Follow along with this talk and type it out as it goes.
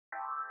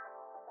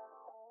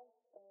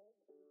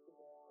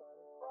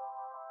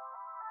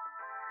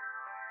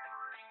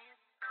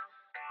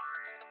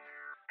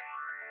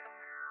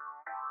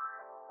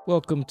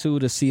Welcome to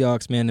the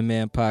Seahawks Man to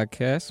Man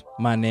podcast.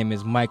 My name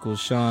is Michael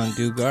Sean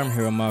Dugar. I'm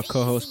here with my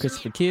co-host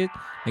Christopher Kidd.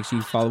 Make sure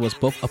you follow us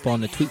both up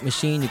on the tweet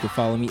machine. You can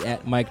follow me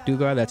at Mike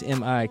Dugar. That's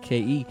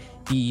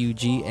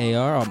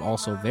MikeDugar. I'm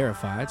also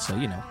verified, so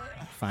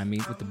find me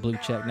with the blue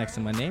check next to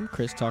my name.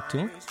 Chris, talk to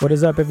him. What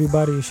is up,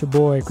 everybody? It's your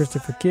boy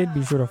Christopher Kidd.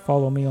 Be sure to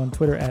follow me on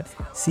Twitter at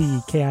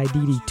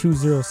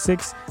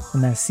CKIDD206,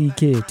 and that's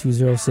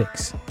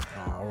CKid206.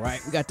 All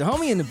right, we got the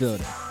homie in the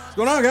building. What's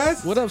going on,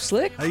 guys? What up,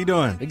 Slick? How you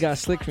doing? We got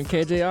Slick from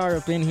KJR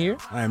up in here.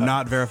 I am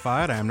not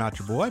verified. I am not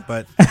your boy,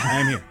 but I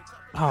am here.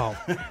 Oh,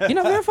 you're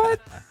not verified?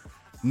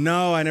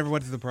 No, I never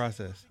went through the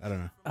process. I don't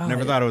know. Oh,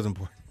 Never thought it was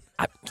important.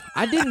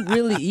 I didn't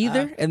really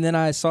either, and then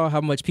I saw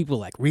how much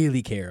people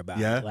really care about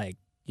it.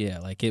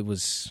 It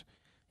was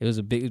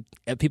a big.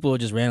 People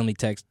would just randomly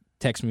text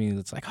me.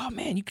 It's like, oh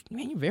man, you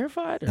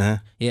verified?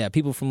 Or, yeah,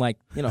 people from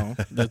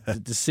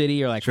the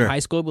city or Sure. from high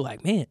school be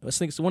like, man,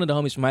 one of the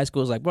homies from high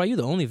school was like, bro, you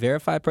the only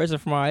verified person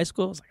from our high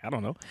school? I was like, I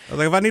don't know. I was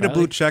like, if I need a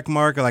blue check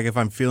mark, or if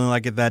I'm feeling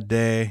like it that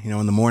day,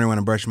 in the morning when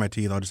I'm brushing my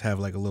teeth, I'll just have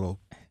a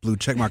little blue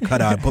check mark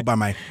cut out, put by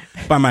my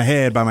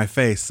head, by my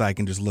face, so I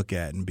can just look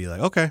at it and be like,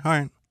 okay, all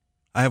right,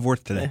 I have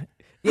worth today.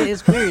 Yeah,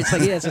 it's weird. It's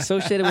it's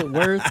associated with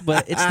worth,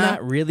 but it's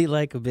not really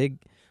a big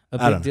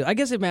deal. I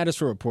guess it matters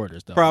for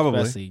reporters, though.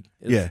 Probably.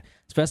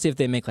 Especially if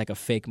they make a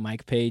fake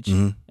Mike page.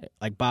 Mm-hmm.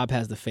 Like Bob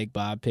has the fake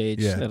Bob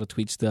page that'll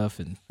tweet stuff.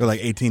 And There are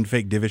 18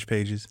 fake Divish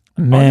pages.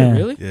 Man. Oh,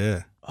 really?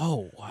 Yeah.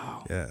 Oh,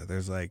 wow. Yeah,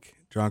 there's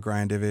drunk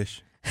Ryan Divish,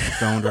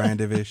 stoned Ryan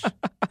Divish.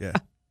 Yeah.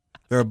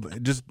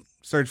 Just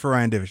search for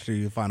Ryan Divish so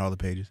you'll find all the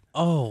pages.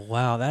 Oh,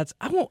 wow.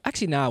 I want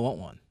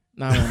one.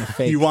 Now I want a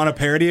fake. You want a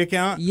parody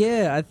account?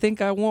 Yeah, I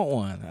think I want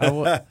one.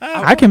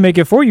 I can make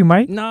it for you,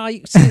 Mike. No,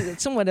 see,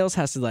 someone else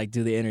has to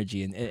do the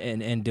energy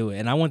and do it.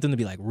 And I want them to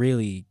be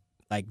really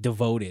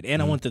devoted,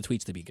 and I want the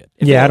tweets to be good.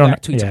 If Yeah, I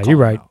don't. tweets Yeah, you're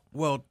right. out.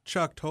 Well,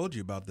 Chuck told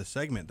you about the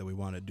segment that we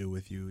want to do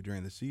with you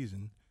during the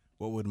season.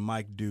 What would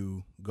Mike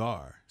do,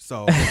 Gar?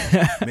 So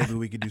maybe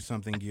we could do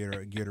something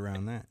geared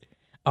around that.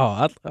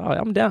 Oh,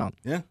 I'm down.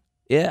 Yeah.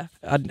 Yeah,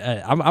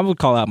 I would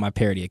call out my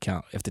parody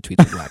account if the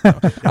tweets were black. Though.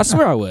 I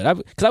swear I would,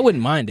 because I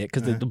wouldn't mind it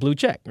because the blue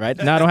check, right?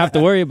 Now I don't have to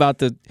worry about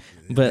the.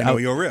 But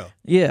you're real.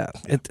 Yeah,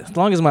 as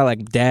long as my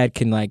dad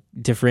can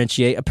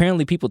differentiate.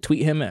 Apparently, people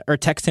tweet him or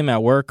text him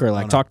at work or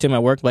talk to him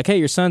at work, hey,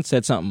 your son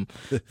said something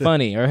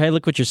funny, or hey,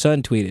 look what your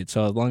son tweeted.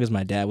 So as long as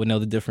my dad would know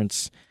the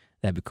difference,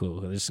 that'd be cool.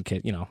 Just in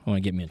case, don't want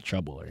to get me in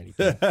trouble or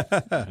anything.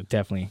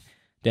 Definitely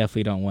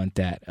don't want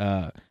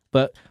that.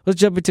 But let's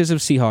jump into some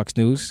Seahawks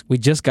news. We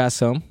just got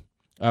some.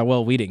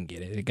 Well, we didn't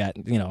get it. It got,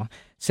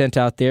 sent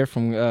out there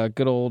from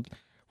good old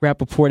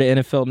Rappaport at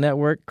NFL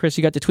Network. Chris,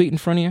 you got the tweet in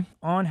front of you?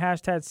 On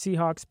hashtag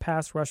Seahawks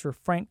pass rusher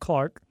Frank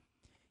Clark,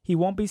 he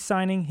won't be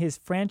signing his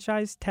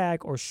franchise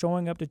tag or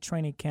showing up to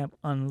training camp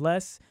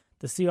unless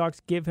the Seahawks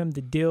give him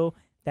the deal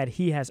that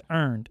he has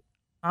earned.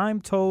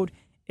 I'm told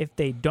if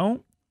they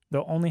don't,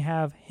 they'll only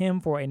have him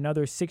for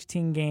another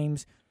 16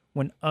 games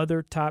when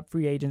other top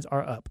free agents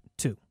are up,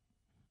 too.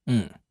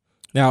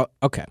 Now,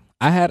 okay.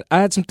 I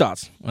had some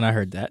thoughts when I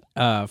heard that,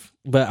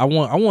 but I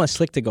want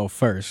Slick to go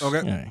first.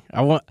 Okay. Yeah.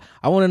 I want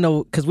to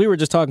know because we were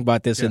just talking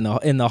about this in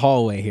the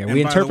hallway here. And we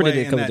interpreted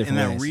it a couple different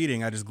ways. In that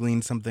reading, I just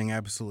gleaned something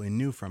absolutely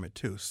new from it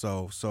too.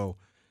 So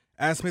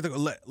ask me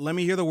let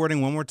me hear the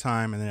wording one more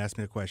time, and then ask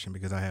me the question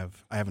because I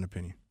have an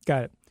opinion.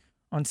 Got it.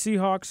 On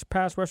Seahawks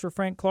pass rusher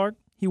Frank Clark,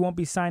 he won't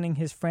be signing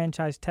his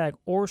franchise tag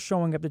or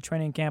showing up to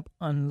training camp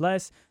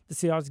unless the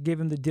Seahawks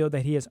give him the deal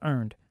that he has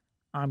earned.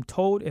 I'm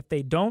told if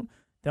they don't,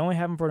 they only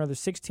have him for another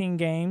 16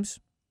 games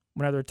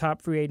when other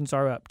top free agents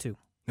are up, too.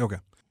 Okay.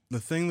 The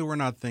thing that we're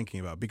not thinking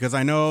about, because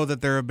I know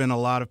that there have been a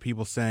lot of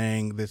people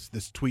saying this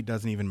tweet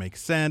doesn't even make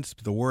sense,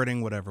 the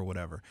wording,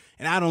 whatever.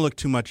 And I don't look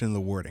too much into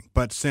the wording.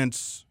 But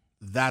since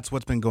that's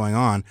what's been going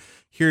on,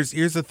 here's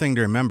the thing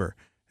to remember.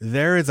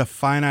 There is a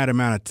finite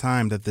amount of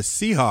time that the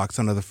Seahawks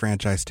under the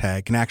franchise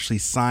tag can actually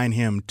sign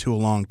him to a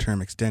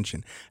long-term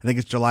extension. I think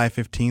it's July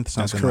 15th,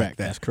 something like that.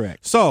 That's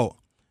correct. So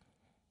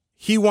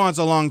he wants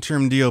a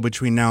long-term deal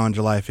between now and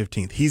July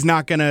 15th. He's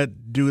not going to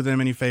do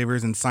them any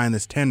favors and sign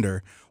this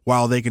tender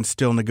while they can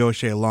still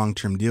negotiate a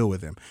long-term deal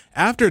with him.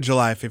 After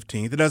July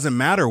 15th, it doesn't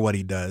matter what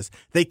he does.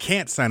 They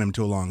can't sign him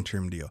to a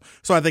long-term deal.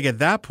 So I think at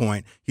that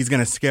point, he's going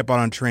to skip out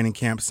on training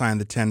camp, sign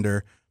the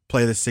tender,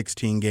 play the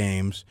 16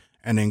 games,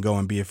 and then go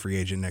and be a free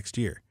agent next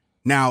year.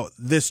 Now,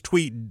 this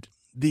tweet,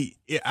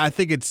 I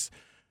think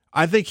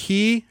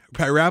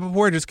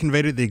Rappaport just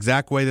conveyed it the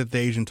exact way that the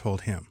agent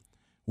told him.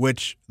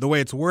 Which, the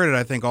way it's worded,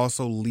 I think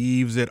also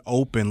leaves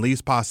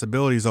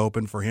possibilities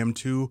open for him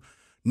to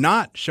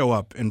not show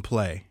up and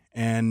play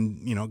and,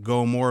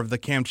 go more of the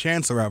Cam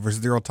Chancellor route versus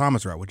the Earl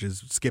Thomas route, which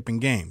is skipping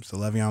games, the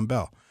Le'Veon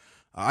Bell.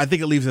 I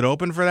think it leaves it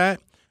open for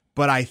that,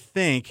 but I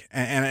think,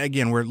 and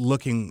again, we're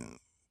looking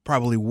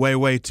probably way,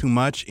 way too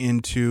much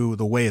into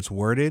the way it's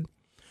worded.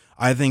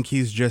 I think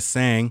he's just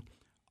saying,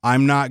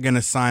 I'm not going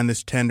to sign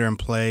this tender and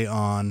play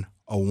on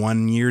a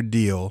 1-year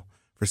deal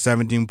for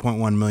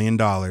 $17.1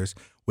 million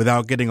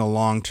without getting a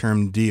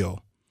long-term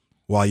deal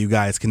while you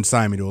guys can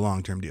sign me to a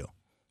long-term deal.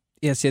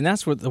 Yeah, see, and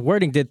that's what the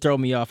wording did throw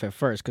me off at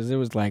first because it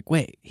was like,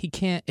 wait, he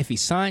can't, if he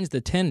signs the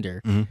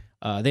tender,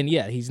 then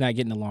yeah, he's not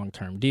getting a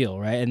long-term deal,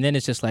 right? And then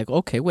it's just like,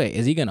 okay, wait,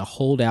 is he going to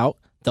hold out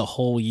the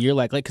whole year?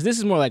 Like, because this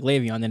is more like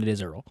Le'Veon than it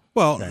is Earl.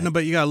 Well, no,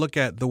 but you got to look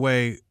at the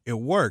way it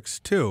works,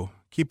 too.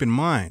 Keep in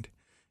mind,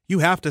 you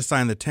have to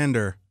sign the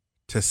tender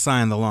to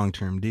sign the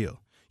long-term deal.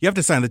 You have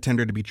to sign the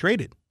tender to be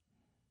traded.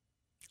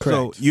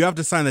 Correct. So you have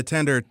to sign the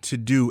tender to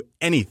do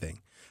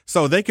anything.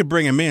 So they could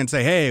bring him in and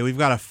say, hey, we've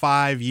got a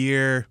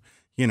 5-year,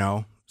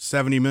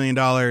 $70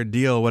 million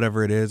deal,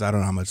 whatever it is. I don't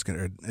know how much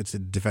it's a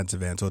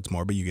defensive end, so it's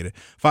more, but you get it.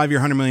 5-year,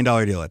 $100 million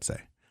deal, let's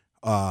say,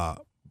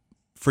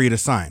 for you to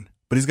sign.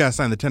 But he's got to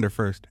sign the tender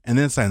first and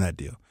then sign that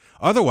deal.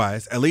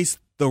 Otherwise, at least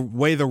the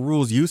way the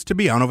rules used to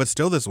be, I don't know if it's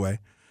still this way,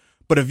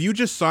 but if you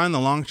just sign the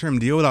long-term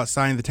deal without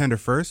signing the tender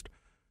first,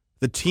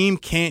 the team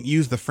can't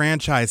use the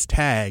franchise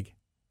tag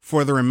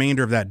for the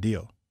remainder of that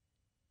deal.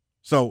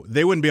 So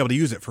they wouldn't be able to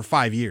use it for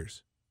 5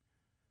 years.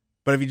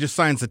 But if he just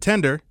signs the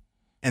tender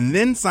and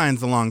then signs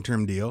the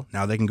long-term deal,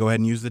 now they can go ahead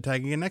and use the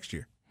tag again next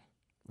year.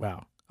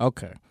 Wow.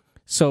 Okay.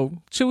 So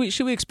should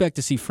we expect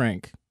to see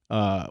Frank?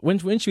 When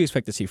should we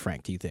expect to see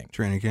Frank, do you think?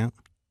 Training camp?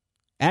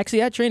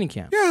 Actually, at training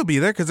camp. Yeah, he'll be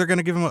there because they're going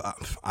to give him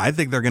I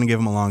think they're going to give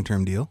him a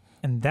long-term deal.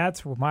 And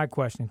that's where my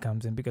question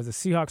comes in because the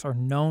Seahawks are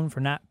known for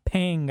not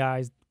paying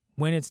guys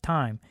when it's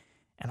time.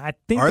 And I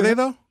think Are they,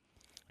 though?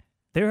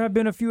 There have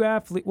been a few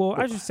athletes. Well,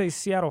 I should say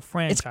Seattle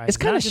franchise. It's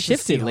kind not of just the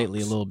shifted lately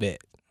a Seahawks. little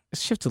bit.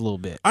 It's shifted a little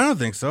bit. I don't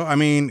think so. I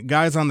mean,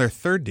 guys on their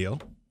third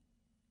deal.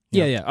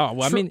 Yeah. Oh,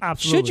 well, True, I mean,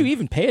 absolutely. should you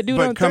even pay a dude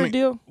But on a third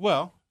deal?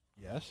 Well,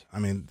 yes. I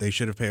mean, they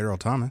should have paid Earl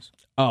Thomas.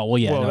 Oh, well,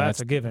 yeah. Well, no, that's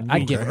a given.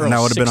 I'd give Okay. Earl And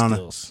that would have been 6 on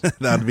deals.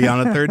 That would be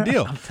on a third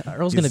deal.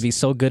 Earl's going to be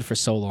so good for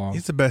so long.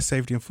 He's the best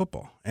safety in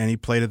football, and he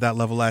played at that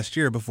level last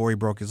year before he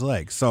broke his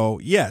leg. So,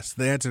 yes,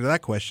 the answer to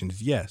that question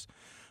is yes.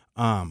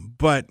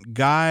 But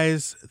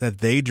guys that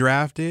they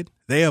drafted,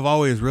 they have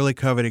always really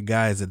coveted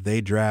guys that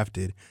they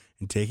drafted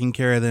and taking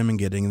care of them and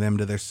getting them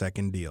to their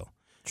second deal.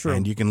 True.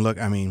 And you can look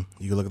at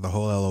the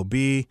whole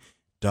LOB,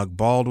 Doug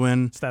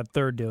Baldwin, It's that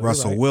third deal. You're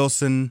Russell right.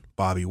 Wilson,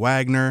 Bobby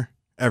Wagner,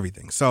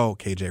 everything. So,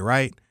 KJ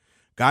Wright,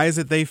 guys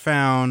that they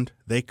found,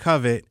 they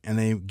covet, and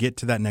they get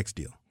to that next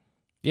deal.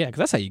 Yeah, because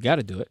that's how you got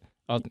to do it.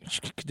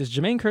 Does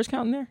Jermaine Kearse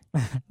count in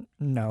there?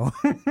 No.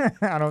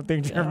 I don't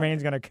think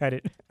Jermaine's going to cut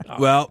it.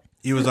 Well,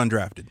 he was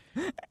undrafted.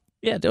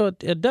 Yeah,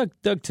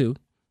 Doug too.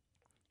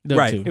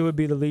 Right. It would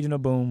be the Legion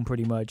of Boom,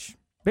 pretty much.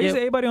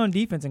 Basically, everybody on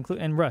defense,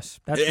 and Russ.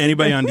 That's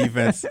Anybody on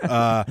defense.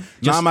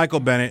 Not Michael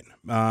Bennett.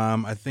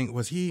 I think,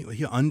 was he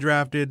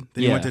undrafted?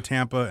 Then he went to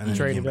Tampa and then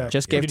Traded he came back.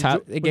 Just Yeah. gave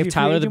Was he a free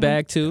Tyler the agent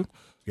bag too.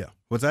 Yeah.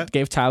 What's that?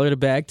 Gave Tyler the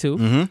bag too.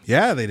 Mm-hmm.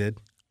 Yeah, they did.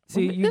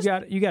 See, you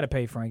got to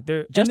pay Frank.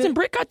 Justin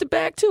Britt got the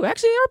bag too.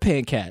 Actually, they are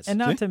paying cats. And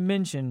not to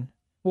mention,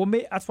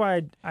 that's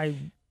why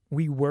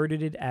we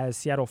worded it as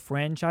Seattle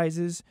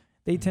franchises.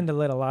 They tend to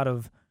let a lot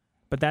of,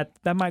 but that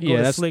might go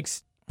to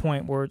Slick's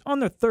point where it's on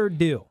their third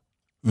deal,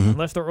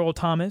 unless they're Earl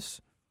Thomas.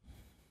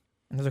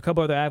 And there's a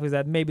couple other athletes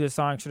that maybe the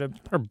Sonics should have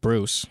or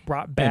Bruce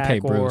brought back, pay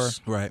or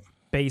Bruce. Right.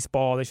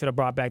 baseball. They should have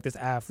brought back this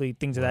athlete,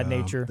 things of that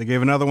nature. They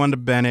gave another one to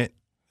Bennett,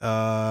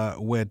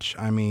 which,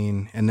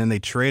 and then they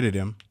traded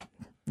him.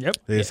 Yep.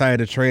 They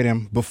decided to trade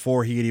him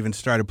before he had even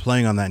started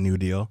playing on that new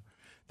deal.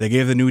 They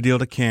gave the new deal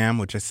to Cam,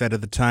 which I said at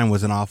the time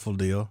was an awful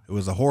deal. It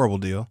was a horrible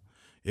deal.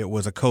 It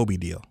was a Kobe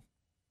deal.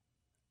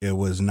 It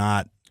was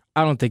not.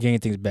 I don't think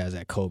anything's bad as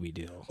that Kobe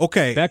deal.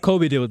 Okay. That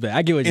Kobe deal was bad.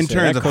 I get what you're in saying.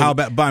 terms That of how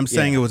Kobe- bad, but I'm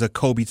saying it was a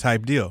Kobe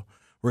type deal.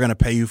 We're going to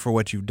pay you for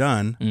what you've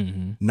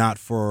done, not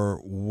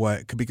for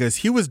what, because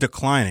he was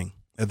declining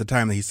at the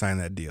time that he signed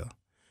that deal.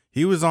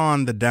 He was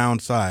on the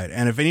downside.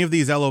 And if any of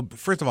these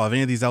first of all, if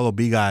any of these LOB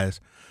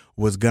guys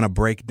was going to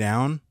break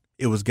down,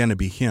 it was going to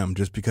be him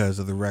just because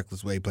of the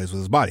reckless way he plays with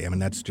his body. I mean,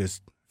 that's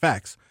just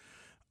facts.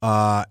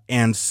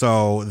 And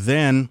so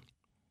then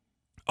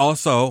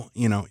also,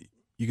 you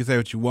can say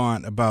what you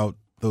want about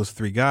those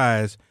three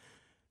guys.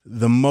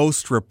 The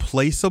most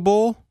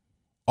replaceable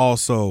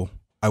also,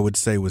 I would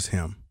say, was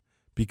him,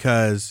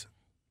 because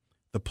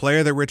the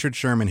player that Richard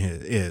Sherman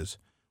is,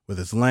 with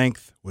his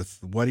length, with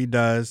what he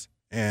does,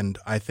 and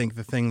I think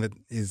the thing that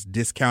is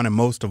discounted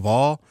most of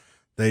all,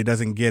 that he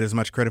doesn't get as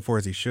much credit for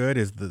as he should,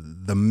 is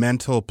the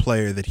mental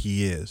player that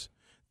he is.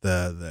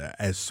 The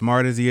as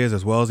smart as he is,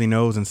 as well as he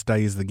knows and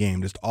studies the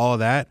game, just all of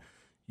that,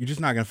 you're just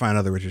not going to find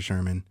another Richard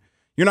Sherman.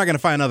 You're not going to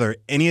find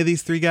any of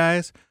these three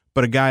guys,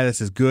 but a guy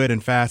that's as good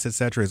and fast,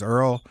 etc., as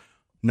Earl.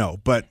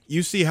 No, but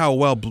you see how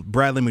well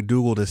Bradley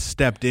McDougald has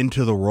stepped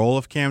into the role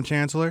of Cam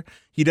Chancellor.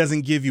 He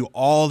doesn't give you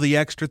all the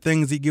extra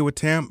things he get with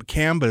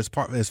Cam, but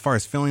as far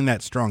as filling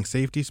that strong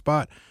safety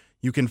spot,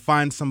 you can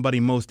find somebody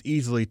most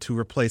easily to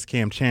replace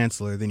Cam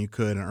Chancellor than you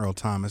could in Earl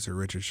Thomas or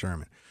Richard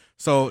Sherman.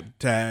 So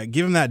to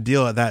give him that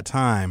deal at that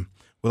time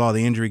with all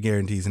the injury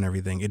guarantees and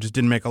everything, it just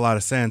didn't make a lot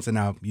of sense, and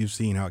now you've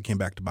seen how it came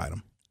back to bite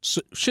him.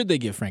 So should they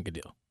give Frank a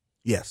deal?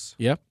 Yes.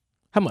 Yep.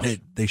 How much?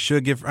 They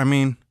should give,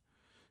 to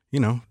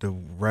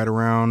right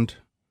around,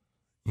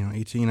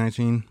 $18,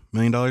 $19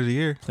 million a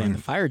year. Playing the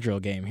fire drill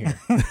game here.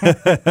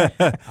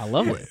 I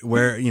love it.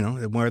 Where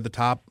the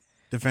top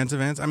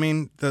defensive ends. I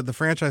mean, the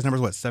franchise number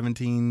is what,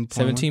 17?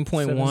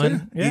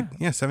 17.1.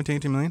 Yeah. 17,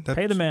 18 million.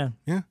 Pay the man.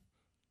 Yeah.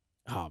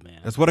 Oh man,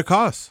 That's what it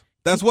costs.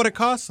 That's what it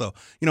costs, though.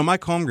 You know,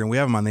 Mike Holmgren, we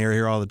have him on the air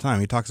here all the time.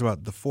 He talks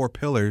about the 4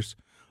 pillars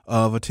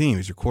of a team.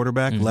 He's your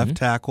quarterback, left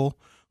tackle,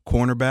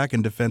 cornerback,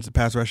 and defensive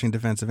pass rushing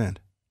defensive end.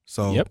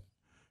 So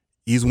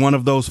he's one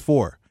of those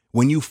 4.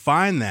 When you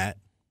find that,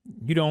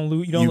 you don't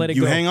lose. You don't let it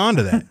go. You hang on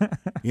to that.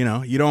 You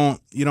know, you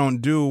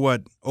don't do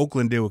what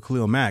Oakland did with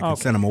Khalil Mack and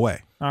send him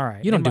away. All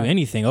right. You don't do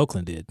anything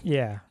Oakland did.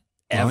 Yeah.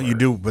 Well, you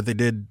do what they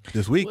did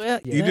this week. Well,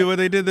 you do what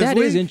they did this week.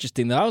 That is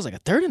interesting, though. I was like a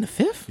 3rd and a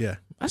 5th. Yeah.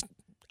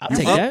 I'll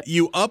take that.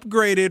 You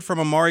upgraded from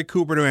Amari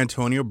Cooper to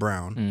Antonio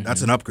Brown. Mm-hmm.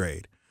 That's an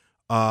upgrade.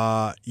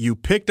 You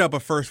picked up a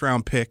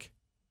 1st-round pick,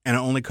 and it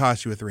only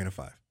cost you a 3 and a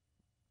 5.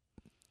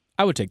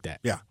 I would take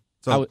that. Yeah.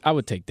 So I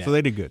would take that. So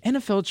they did good.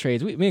 NFL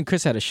trades. Me and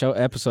Chris had a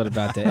episode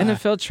about that.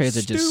 NFL trades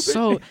are just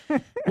so.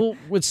 Well,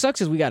 what sucks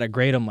is we got to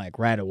grade them like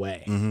right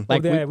away. Mm-hmm.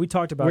 Like we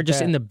talked about. We're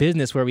just in the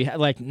business where we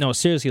no,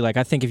 seriously. Like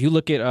I think if you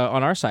look at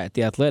on our site,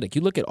 The Athletic,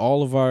 you look at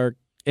all of our.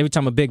 Every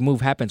time a big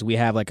move happens, we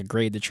have like a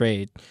grade the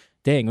trade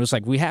thing. It was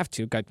like we have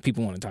to.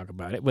 People want to talk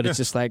about it, but it's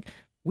just like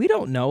we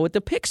don't know what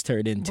the picks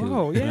turned into.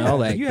 Oh yeah. You know,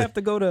 like you have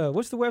to go to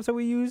what's the website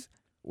we use?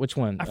 Which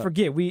one? I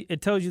forget.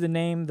 It tells you the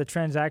name, the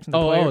transaction, the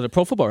player. player. Oh, the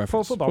Pro Football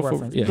Reference. Pro Football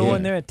Reference. Yeah, go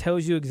in there, it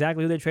tells you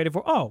exactly who they traded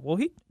for. Oh, well,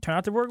 he turned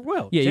out to work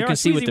well. Yeah, you can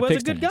see what the picks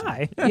was a good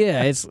guy.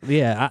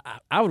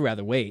 I would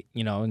rather wait,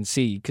 and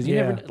see because you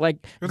never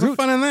like. There's no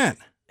fun in that.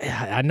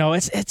 I know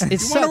it you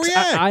sucks. Want to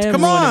react? I am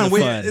Come on, the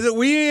fun.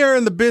 we are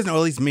in the business.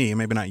 Well, at least me.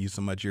 Maybe not you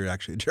so much. You're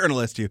actually a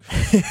journalist. You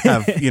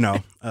have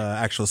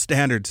actual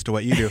standards to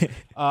what you do.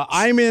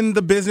 I'm in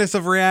the business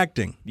of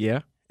reacting. Yeah.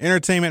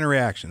 Entertainment and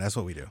reaction. That's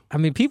what we do. I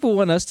mean, people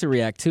want us to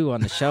react too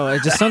on the show.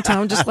 It's just sometimes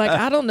I'm just like,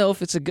 I don't know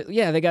if it's a good.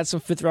 Yeah, they got some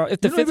 5th round.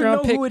 If the 5th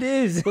round pick, who it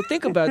is. Well,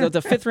 think about it.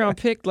 The 5th round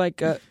pick,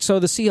 like, so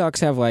the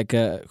Seahawks have like,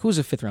 who's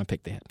the 5th round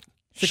pick they had?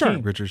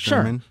 Richard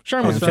Sherman.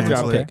 Sherman was the 5th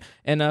round pick,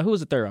 and who was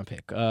the 3rd round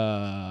pick?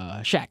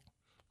 Shaq.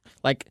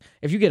 Like,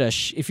 if you get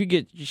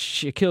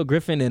Shaquille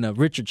Griffin and a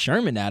Richard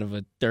Sherman out of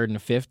a 3rd and a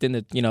 5th, then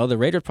the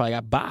Raiders probably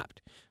got bopped.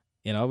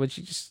 But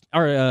you just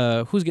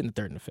who's getting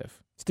the 3rd and the 5th?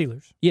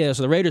 Steelers. Yeah,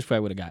 so the Raiders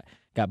probably would have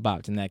got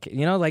bopped in that case.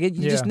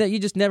 You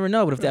just never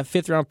know. But if that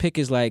 5th round pick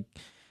is like,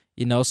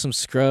 some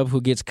scrub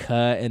who gets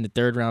cut, and the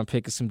 3rd round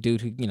pick is some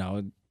dude who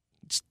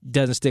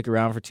doesn't stick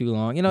around for too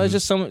long. It's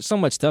just so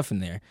much stuff in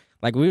there.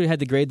 Like we had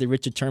to grade the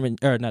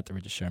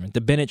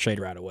the Bennett trade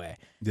right away,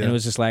 and it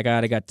was just like,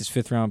 they got this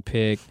 5th round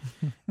pick.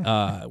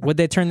 Would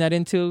they turn that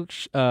into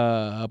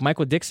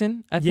Michael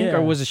Dixon? I think,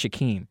 or was it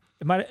Shaquem?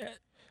 It might.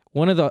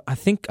 One of the, I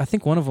think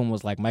one of them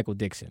was like Michael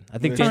Dixon. I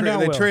think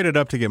they traded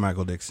up to get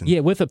Michael Dixon. Yeah,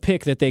 with a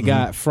pick that they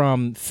got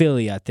from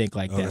Philly, I think,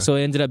 that. So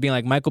it ended up being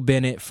like Michael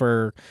Bennett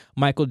for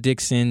Michael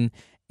Dixon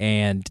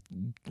and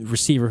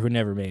receiver who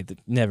never made the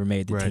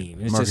team.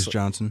 It's Marcus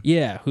Johnson.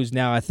 Yeah, who's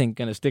now I think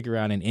going to stick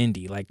around in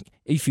Indy. Like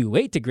if you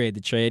wait to grade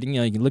the trade,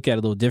 you can look at it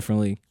a little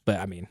differently. But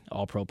I mean,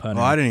 all pro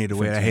punter. Oh, I didn't need to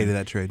wait. I hated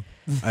that trade.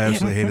 I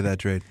absolutely hated that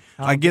trade.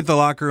 I get the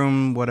locker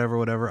room,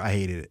 whatever. I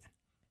hated it.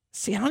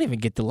 See, I don't even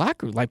get the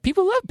locker room. Like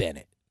people love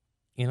Bennett.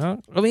 I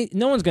mean,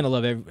 no one's gonna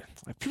love everybody.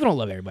 Like, people don't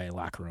love everybody in the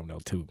locker room though,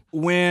 too.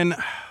 When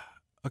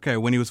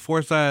he was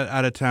forced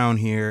out of town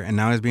here, and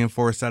now he's being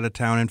forced out of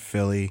town in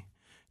Philly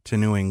to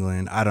New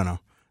England. I don't know.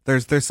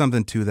 There's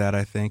something to that.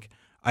 I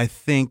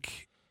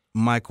think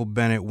Michael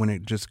Bennett, when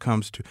it just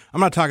comes to,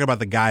 I'm not talking about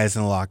the guys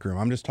in the locker room.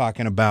 I'm just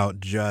talking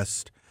about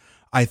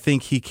I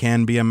think he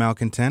can be a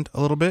malcontent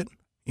a little bit.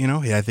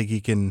 I think he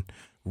can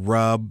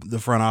rub the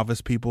front office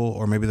people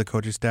or maybe the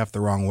coaching staff the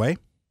wrong way,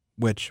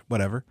 which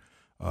whatever.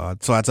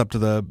 So that's up to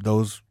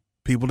those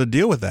people to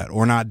deal with that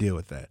or not deal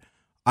with that.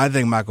 I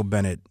think Michael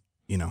Bennett,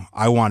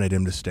 I wanted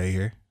him to stay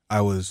here. I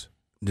was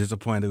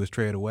disappointed he was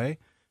traded away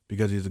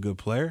because he's a good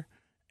player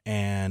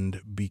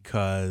and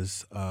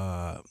because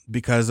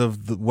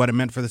of what it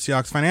meant for the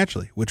Seahawks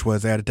financially, which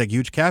was they had to take a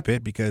huge cap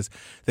hit because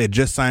they had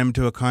just signed him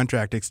to a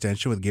contract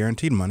extension with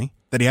guaranteed money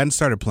that he hadn't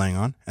started playing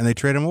on, and they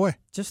traded him away.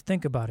 Just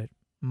think about it.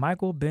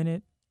 Michael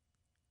Bennett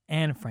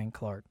and Frank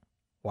Clark.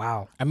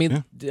 Wow. I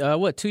mean,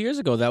 2 years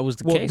ago that was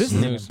the case. This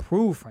is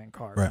improved Frank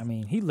Clark. Right. I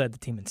mean, he led the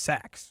team in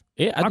sacks.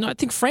 Yeah, I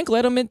think Frank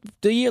led him in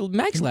the year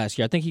Max last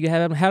year. I think he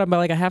had him by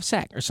like a half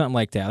sack or something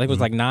like that. I think it was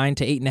like 9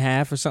 to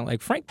 8.5 or something.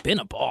 Like Frank been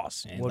a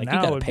boss. Man. Well, like,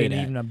 now you it would have been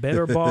even a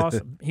better boss.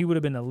 He would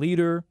have been a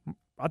leader.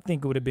 I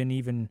think it would have been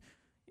even.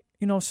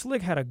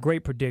 Slick had a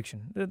great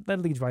prediction. That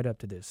leads right up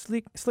to this.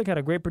 Slick had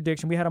a great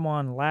prediction. We had him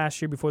on last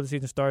year before the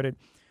season started,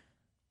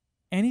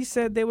 and he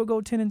said they would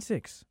go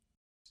 10-6.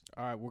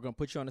 All right, we're going to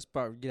put you on the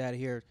spot. Get out of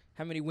here.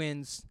 How many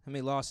wins, how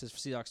many losses for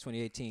Seahawks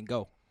 2018?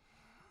 Go.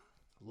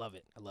 Love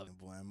it. I love it.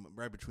 Boy, I'm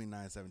right between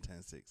 9, 7,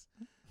 10, 6.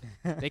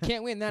 They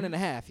can't win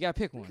 9.5. You got to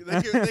pick one.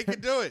 They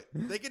could do it.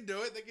 They could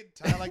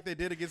tie like they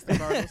did against the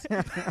Cardinals.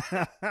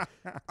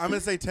 I'm going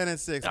to say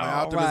 10-6. My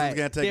optimism is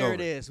going to take there over.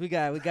 There it is. We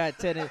got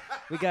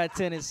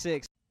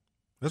 10-6.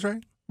 That's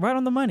right. Right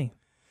on the money.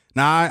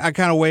 Nah, I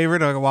kind of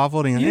wavered. I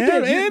waffled.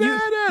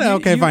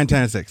 Okay, fine,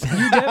 10-6. Exactly.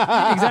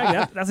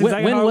 That's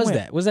exactly when how was it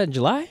went. that? Was that in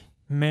July?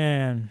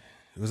 Man,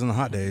 It was in the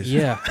hot days.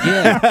 Yeah,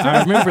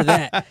 I remember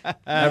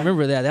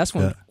that. That's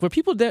when were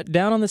people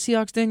down on the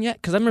Seahawks then yet?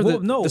 Because I remember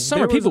the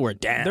summer people were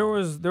down. There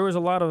was a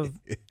lot of.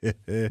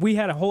 We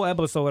had a whole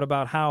episode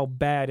about how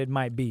bad it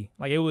might be.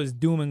 Like it was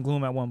doom and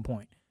gloom at one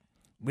point.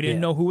 We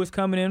didn't know who was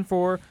coming in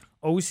for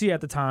OC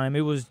at the time.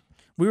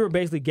 We were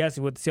basically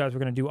guessing what the Seahawks were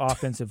going to do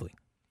offensively.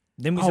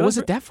 Then was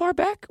it that far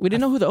back? We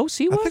didn't know who the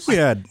OC was? I think we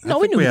had. No,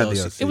 we knew we the had OC.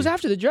 the OC. It was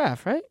after the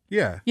draft, right?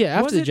 Yeah. Yeah,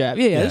 after the draft.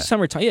 Yeah, it was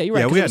summertime. Yeah, you're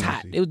right. Yeah, we it was had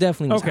hot. OC. It was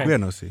definitely hot. We had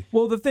no C.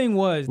 Well, the thing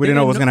was, We didn't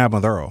know what was going to happen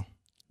with Earl.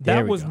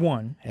 That was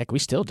one. Heck, we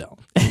still don't.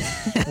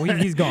 Well,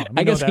 he's gone.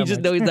 I guess we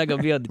just know he's not going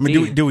to be on the I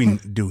mean, team.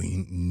 do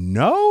we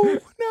know?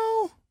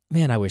 No.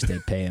 Man, I wish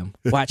they'd pay him.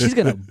 Watch, he's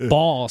going to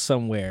ball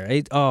somewhere.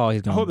 He's going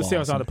to I ball. hope the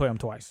Seahawks not to play him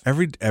twice.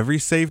 Every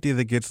safety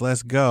that gets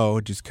less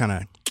go just kind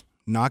of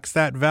knocks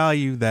that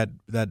value, that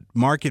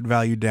market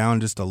value down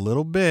just a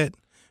little bit,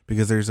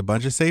 because there's a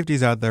bunch of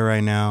safeties out there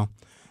right now.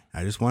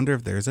 I just wonder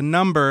if there's a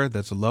number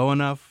that's low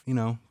enough,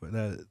 for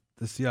the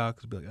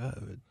Seahawks would be like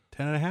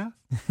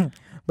 10.5.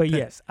 But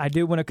yes, I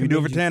did want to You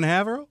commend do it for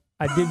 10.5, Earl?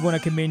 I did want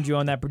to commend you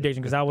on that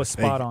prediction because I was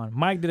spot on.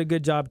 Mike did a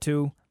good job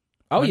too.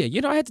 Oh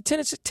yeah, I had the 10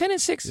 and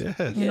 6. Yes.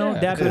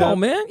 Dap it Come up. on,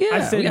 man. Yeah,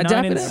 I said we got 9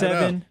 dap and it up.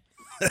 7,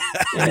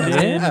 and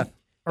then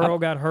Earl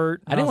got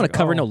hurt. I didn't want to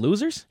cover no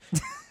losers.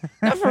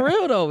 Not for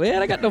real though,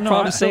 man. I got no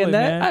problem I saying feel it,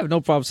 that. man. I have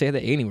no problem saying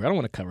that anywhere. I don't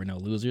want to cover no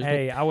losers.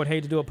 Hey, I would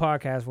hate to do a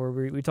podcast where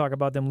we talk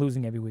about them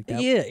losing every week.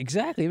 Yeah,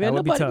 exactly, man.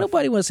 would be tough.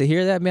 Nobody wants to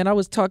hear that, man. I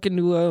was talking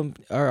to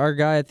our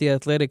guy at the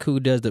Athletic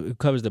who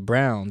covers the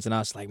Browns, and I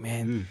was like,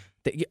 man.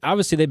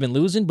 Obviously they've been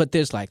losing, but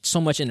there's like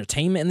so much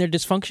entertainment in their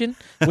dysfunction,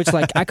 which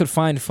like I could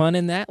find fun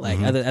in that, like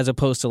as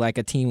opposed to like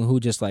a team who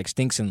just like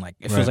stinks and like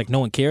it feels like no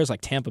one cares,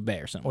 like Tampa Bay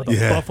or something. Or the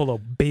Buffalo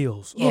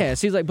Bills. Yeah, it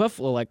seems like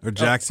Buffalo, like Or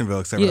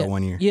Jacksonville, except for that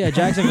 1 year. Yeah,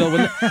 Jacksonville.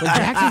 When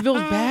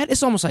Jacksonville's bad,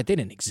 it's almost like they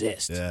didn't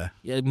exist.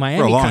 Yeah. Miami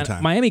For a long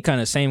time. Miami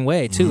kind of same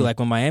way too. Like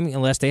when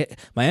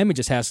Miami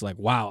just has like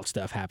wild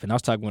stuff happen. I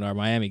was talking with our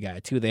Miami guy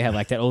too. They had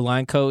like that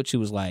O-line coach who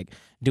was like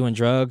doing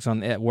drugs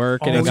at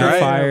work and Oh, they got right.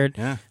 fired.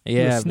 Yeah.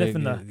 Yeah,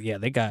 sniffing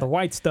they got the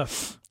white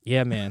stuff.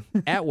 yeah, man.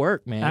 At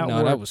work, man. At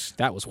No, work.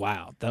 that was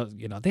wild. That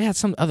was, they had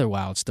some other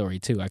wild story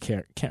too. I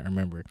can't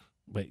remember.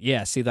 But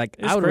yeah, see, like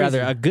It's I would crazy.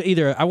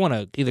 rather I want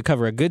to either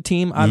cover a good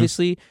team.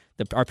 Obviously,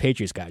 our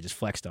Patriots guy just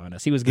flexed on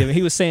us. He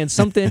was saying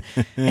something,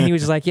 and he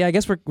was just like, "Yeah, I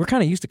guess we're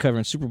kind of used to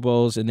covering Super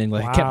Bowls." And then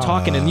like kept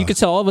talking, and you could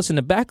tell all of us in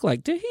the back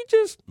like, "Did he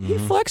just he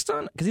flexed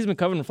on?" Because he's been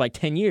covering them for like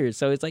 10 years.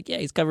 So it's like, yeah,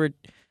 he's covered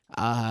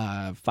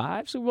 5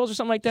 Super Bowls or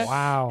something like that.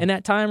 Wow. In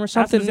that time or That's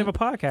something. the of a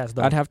podcast,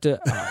 though. I'd have to.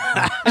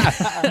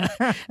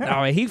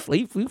 No, he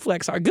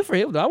flex hard. Good for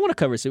him though. I want to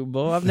cover Super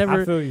Bowl. I've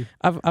never. I feel you.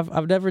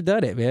 I've never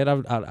done it, man.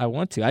 I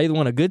want to. I either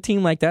want a good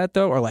team like that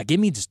though, or like give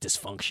me just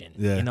dysfunction.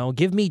 Yeah.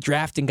 Give me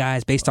drafting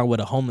guys based on what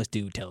a homeless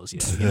dude tells you.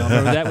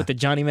 Remember that with the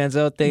Johnny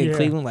Manziel thing in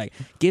Cleveland? Like,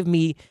 give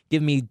me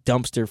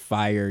dumpster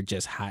fire,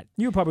 just hot.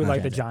 You would probably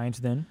like the Giants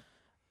then.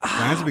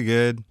 Giants would be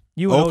good.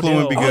 You and Oakland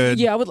would be Odell. good.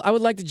 Yeah, I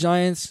would like the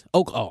Giants.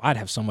 I'd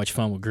have so much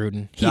fun with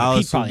Gruden. He'd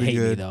Dallas probably would be hate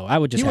me good. though. I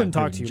would just. He wouldn't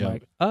have talk Gruden to you,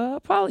 joke.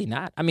 Mike. Probably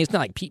not. I mean, it's not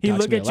like Pete. He'd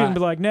talks look to me at a you and lot.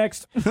 be like,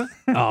 next.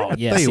 "Oh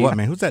yeah." Tell you see, what,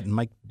 man. Who's that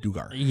Mike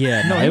Dugar?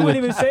 Yeah, No, it he would-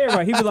 wouldn't even say it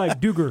right. He'd be like,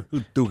 Duger.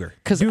 Who's Dugar?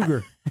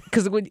 Duger.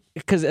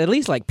 Because at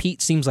least like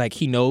Pete seems like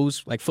he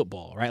knows like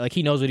football, right? Like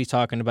he knows what he's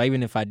talking about.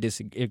 Even if I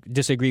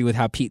disagree with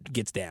how Pete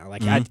gets down,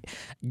 like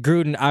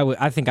Gruden,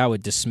 I think I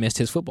would dismiss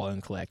his football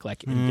intellect. Like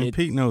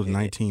Pete knows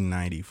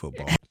 1990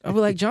 football. I'd be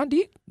like, John, do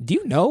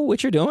you know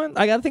what you're doing?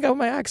 Like I think I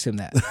might ask him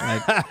that.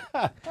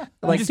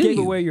 Like, You just do gave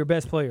you? away your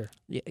best player.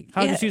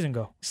 How'd your season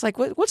go? It's like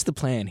what's the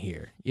plan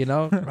here?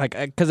 Like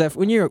because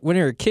when you're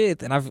a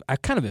kid, and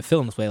I've kind of been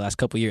feeling this way the last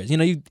couple of years.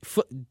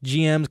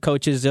 GMs,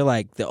 coaches, they're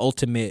like the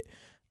ultimate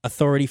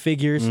authority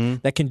figures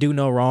that can do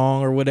no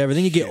wrong or whatever.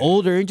 Then you get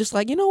older and just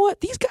like, you know what?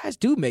 These guys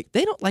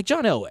they don't like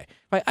John Elway.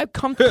 Right? I'm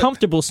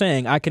comfortable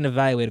saying I can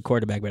evaluate a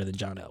quarterback better than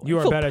John Elway. You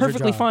are I feel bad at your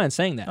perfectly job. fine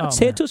saying that. Oh, I'd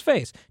say man. it to his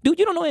face. Dude,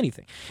 you don't know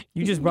anything.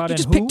 You just brought in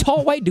just who? pick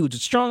tall white dudes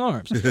with strong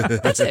arms.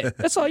 That's it.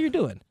 That's all you're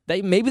doing.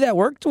 Maybe that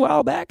worked a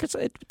while back.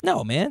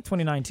 No, man.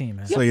 2019,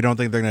 man. So you don't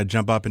think they're going to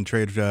jump up and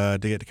trade to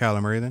get to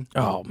Kyler Murray then?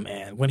 Oh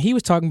man, when he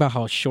was talking about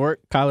how short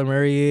Kyler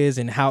Murray is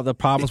and how the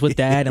problems with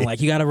that and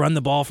like you got to run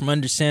the ball from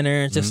under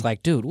center, it's just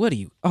like, dude, what are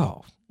you?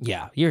 Oh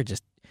yeah, you're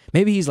just.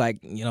 Maybe he's like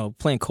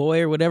playing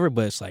coy or whatever,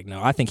 but it's like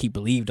no, I think he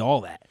believed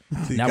all that.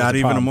 He That was got the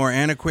even a problem. more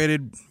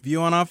antiquated view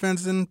on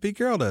offense than Pete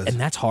Carroll does. And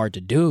that's hard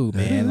to do,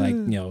 man.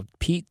 Like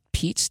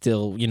Pete's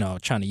still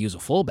trying to use a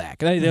fullback.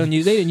 They didn't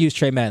use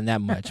Trey Madden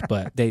that much,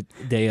 but they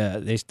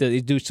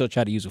do still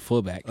try to use a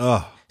fullback.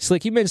 Oh,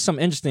 Slick, you mentioned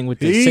something interesting with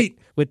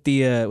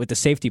the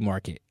safety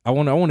market. I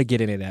want to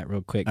get into that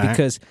real quick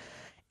because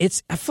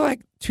I feel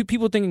like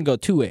people think it can go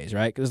two ways,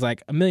 right? Because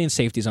like a million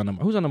safeties on the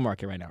who's on the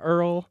market right now?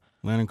 Earl,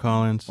 Landon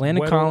Collins.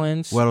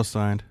 Collins. Weddle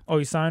signed. Oh,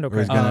 he signed? Or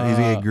Okay.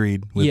 he's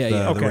agreed with yeah,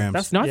 the okay.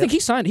 Rams. No, I think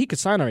he signed. He could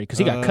sign already because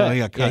he got cut. he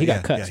got cut. Yeah, he got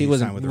Yeah, cut. yeah, So he he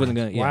wasn't signed with the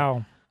gonna. Yeah.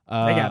 Wow.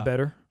 They got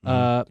better.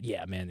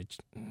 Yeah, man.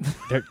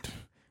 They're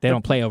They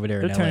don't play over there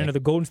They're in turning LA. into the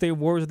Golden State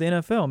Warriors of the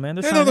NFL, man.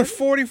 They're Another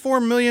signing-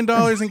 $44 million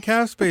in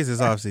cap space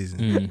this offseason.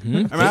 Mm-hmm. I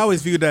mean, I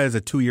always viewed that as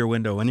a 2-year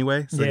window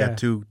anyway, so they Yeah. got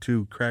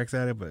two cracks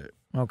at it. But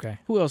Okay.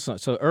 Who else?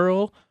 So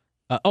Earl.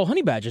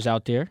 Honey Badger's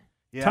out there.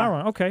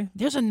 Tyron, okay.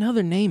 There's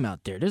another name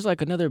out there. There's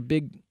like another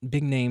big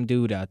name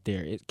dude out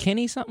there.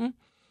 Kenny something?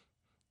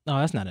 No,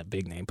 that's not a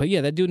big name. But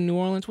yeah, that dude in New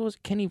Orleans, what was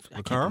it? Kenny?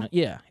 I can't Vaccaro? pronounce-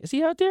 Yeah. Is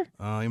he out there?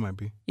 he might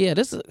be. Yeah,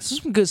 this is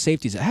some good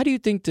safeties. How do you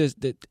think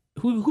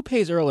who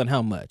pays Earl and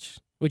how much?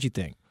 What'd you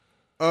think?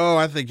 Oh,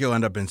 I think he'll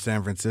end up in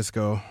San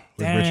Francisco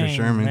with Richard Dang,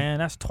 Sherman. man,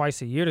 that's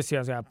twice a year to see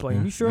how got to play.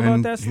 Yeah. You sure And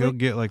about that, He'll Slick?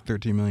 get like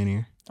 $13 million a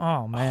year.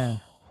 Oh,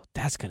 man.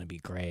 That's gonna be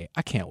great.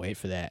 I can't wait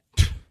for that.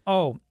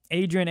 Oh,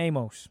 Adrian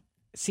Amos.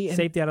 See, and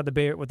Safety out of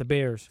with the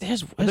Bears.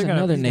 there's they're gonna-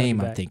 another he's gonna be name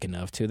I'm back. thinking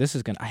of too. This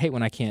is gonna. I hate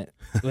when I can't.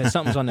 When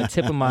something's on the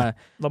tip of my.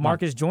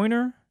 LaMarcus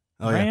Joyner,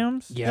 Oh, yeah.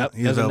 Rams. Yep,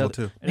 He's there's available another-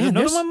 too. Is Man, there another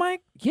there's- one,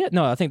 Mike? Yeah,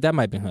 no, I think that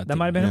might have been. That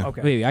might have been Yeah.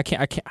 okay. Wait, I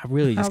can't. I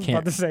really I just was can't.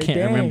 about to say, can't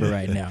dang. remember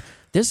right now.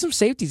 There's some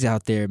safeties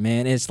out there,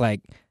 man. It's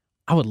like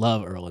I would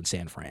love Earl and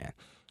San Fran.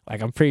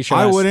 Like I'm pretty sure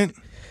I wouldn't.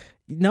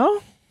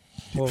 No,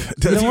 Well,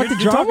 Does- you don't want the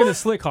You're drama? talking Talking to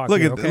Slick Hawk.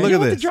 Look here, at okay? look You at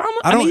want the this. drama?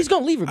 I I don't. mean, he's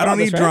gonna leave I don't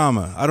regardless, need right?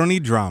 drama. I don't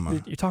need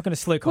drama. You're talking to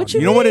Slick What Hawk. you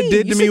You know what it mean?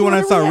 did You to said me you when I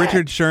wanted saw to react.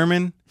 Richard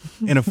Sherman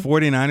in a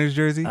 49ers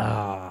jersey?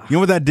 Ah, You know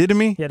what that did to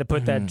me? He had to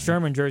put that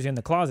Sherman jersey in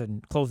the closet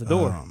and close the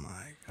door. Oh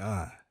my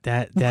god.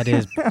 that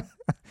is.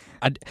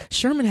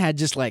 Sherman had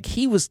just like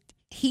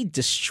he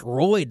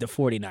destroyed the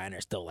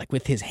 49ers though, like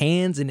with his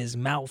hands and his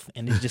mouth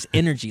and his just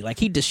energy. Like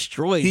he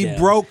destroyed He them.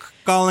 broke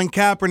Colin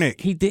Kaepernick.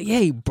 He did. Yeah,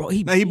 he broke.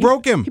 No, he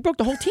broke him. He broke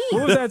the whole team.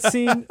 What was that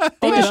scene?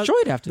 They Oh, yeah,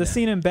 destroyed after the that.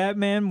 scene in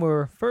Batman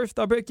where first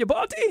I'll break your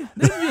body,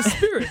 then your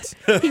spirit.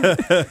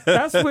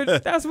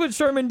 That's what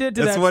Sherman did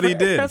to That's that. what he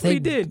did. That's what he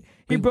did.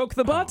 He broke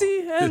the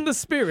body and the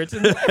spirit.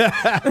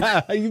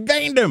 And You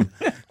banged him.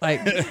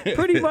 Like,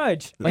 pretty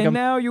much. Like and I'm-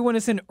 now you want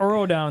to send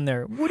Earl down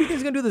there. What do you think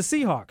he's gonna do to the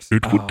Seahawks?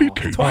 It would be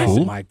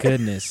tasteful my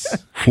goodness.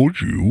 for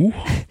you.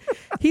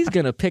 He's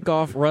gonna pick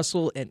off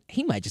Russell, and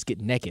he might just get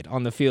naked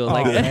on the field. Oh,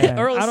 Like man.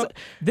 Earl. I don't-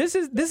 this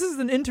is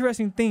an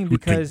interesting thing You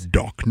because think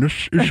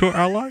darkness is your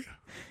ally?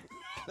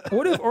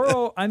 what if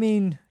Earl? I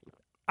mean,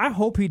 I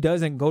hope he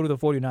doesn't go to the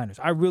 49ers.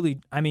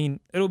 I mean,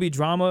 it'll be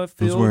drama That's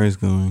filled. where he's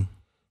going.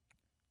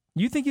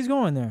 You think he's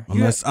going there?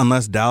 You-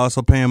 Unless Dallas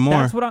will pay him more.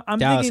 That's what I'm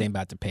Dallas thinking. ain't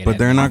about to pay But that.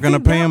 they're man. not going to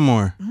think pay him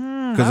more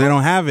because they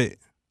don't have it.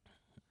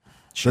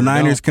 Sure The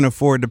Niners don't. can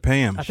afford to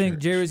pay him. I think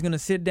Jerry's gonna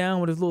sit down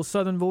with his little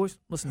Southern voice.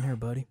 Listen here,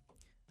 buddy.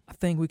 I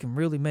think we can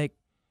really make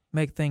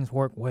things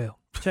work well.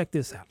 Check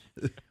this out.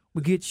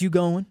 We get you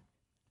going.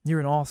 You're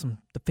an awesome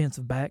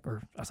defensive back,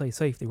 or I say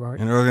safety, right?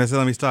 And Earl's going to say,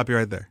 let me stop you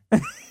right there.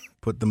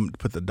 Put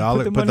the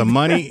dollar, the put the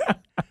money- money,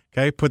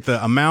 okay, put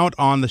the amount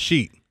on the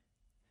sheet.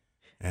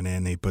 And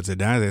then he puts it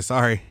down and says,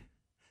 sorry,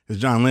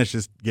 because John Lynch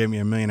just gave me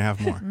 $1.5 million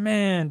more.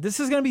 Man, this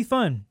is gonna be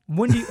fun.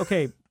 When do you?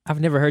 Okay, I've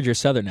never heard your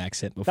Southern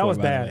accent before. that was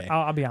by the bad. way.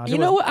 I'll be honest. You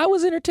It know was- what? I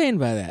was entertained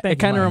by that. Thank It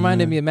kind you, of Mike.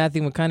 reminded me of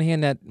Matthew McConaughey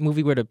in that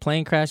movie where the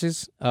plane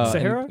crashes.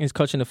 Sahara? And he's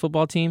coaching the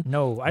football team.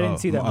 No, I didn't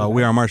see that. Oh, movie.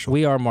 We Are Marshall.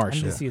 We are I didn't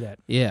Marshall. see that.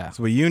 Yeah.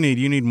 So what you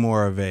need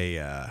more of a,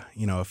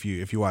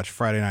 if you watch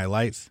Friday Night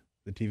Lights,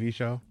 the TV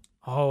show.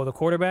 Oh, the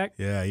quarterback.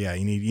 Yeah,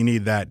 you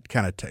need that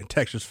kind of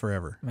Texas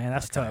Forever. Man,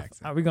 that's kinda tough.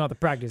 accent. We're gonna have to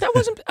practice. That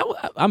wasn't.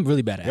 I'm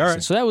really bad at You all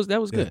accents, right? so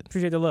that was Yeah. good.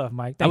 Appreciate the love,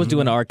 Mike. I was Thank you,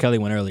 doing the man. R. Kelly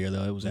one earlier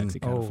though. It was actually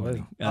kind of Oh,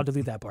 funny. I'll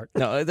delete that part.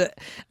 No,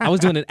 I was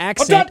doing an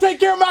accent. take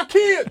care of my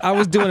kids. I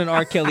was doing an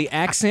R. Kelly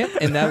accent,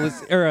 and that was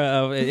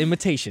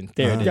imitation.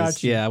 There it is.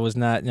 Gotcha. Yeah, I was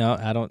not. No,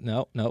 I don't.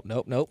 Nope.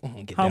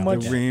 Get How down much-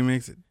 with The that.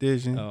 remix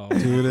edition Oh.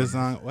 to the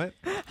song. What?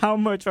 How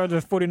much are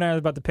the 49ers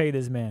about to pay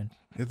this man?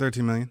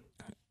 $13 million.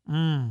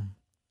 Mm.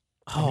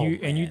 Oh,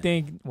 and you man.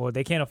 think, well,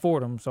 they can't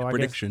afford them, so I guess.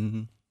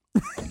 Prediction.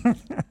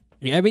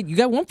 Yeah, I mean, you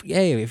got one.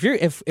 Hey,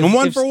 if And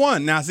one if, for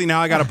one. Now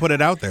I got to put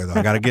it out there though.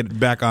 I got to get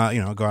back on.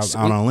 Go out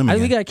on a limb I again.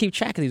 think we got to keep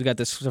track of these. We got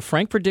the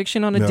Frank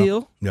prediction on a Yep.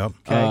 deal. Yep.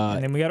 Okay,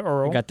 and then we got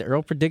Earl. We got the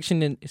Earl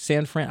prediction in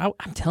San Fran.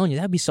 I'm telling you,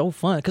 that'd be so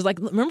fun. Because like,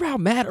 remember how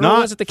mad Earl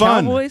Not was at the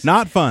fun. Cowboys?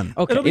 Not fun.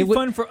 Okay, It'll be it would-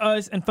 fun for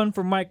us and fun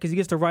for Mike because he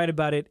gets to write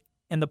about it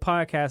in the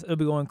podcast. It'll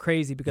be going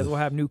crazy because we'll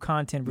have new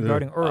content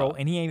regarding Earl,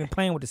 and he ain't even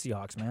playing with the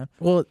Seahawks, man.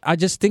 Well, I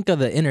just think of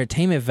the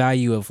entertainment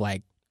value of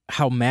like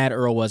how mad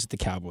Earl was at the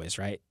Cowboys,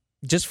 right?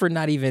 Just for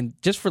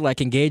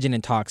like engaging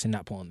in talks and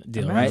not pulling the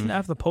deal, Imagine right?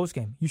 after the post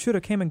game, you should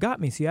have came and got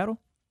me,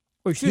 Seattle,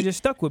 or you should have just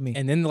stuck with me.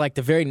 And then like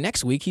the very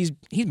next week, he's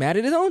mad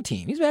at his own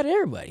team. He's mad at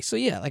everybody. So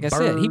yeah, like I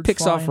said, he Birds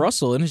picks off flying.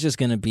 Russell, and it's just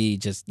gonna be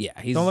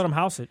he's Don't let him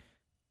house it.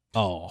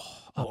 a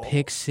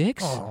pick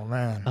six, Oh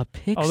man. a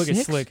pick. Oh, look six?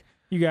 at Slick.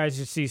 You guys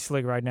just see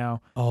Slick right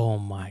now. Oh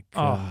my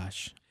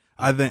gosh.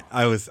 I think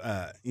I was.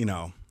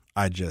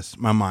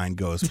 My mind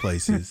goes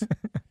places.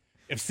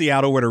 If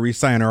Seattle were to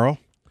re-sign Earl,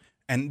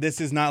 and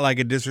this is not like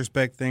a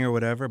disrespect thing or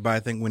whatever, but I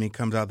think when he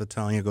comes out the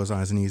tunnel, he goes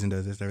on his knees and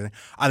does this everything.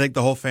 I think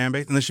the whole fan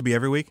base, and this should be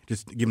every week,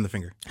 just give him the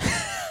finger.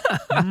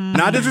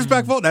 Not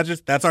disrespectful.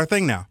 That's our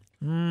thing now.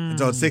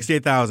 So it's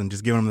 68,000.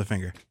 Just giving him the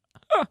finger.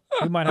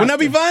 We might Wouldn't have that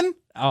be to- fun?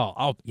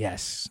 Oh,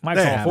 yes. Mike's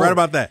all Damn, for right it.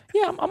 about that.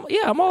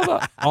 I'm all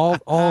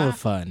about all the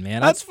fun,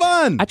 man. That's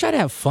fun. I try to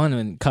have fun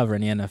when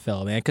covering the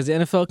NFL, man, because the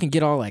NFL can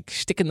get all like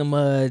stick in the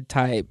mud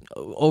type,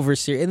 over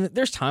serious, and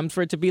there's times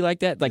for it to be like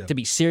that, like to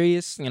be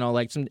serious.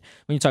 Like when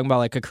you're talking about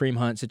like a Kareem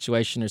Hunt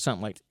situation or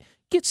something, like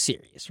get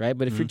serious, right?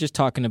 But if you're just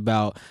talking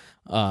about,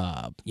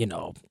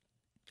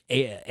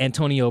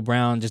 Antonio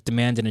Brown just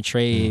demanding a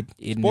trade,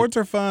 Sports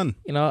are fun.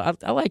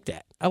 I like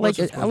that. I Sports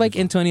are like supposed I like to be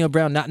fun. Antonio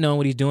Brown not knowing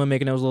what he's doing,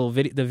 making those little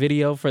the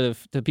video for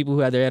the people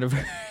who had their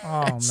anniversary.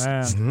 Oh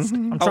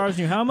man, I'm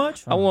charging you how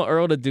much? I want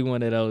Earl to do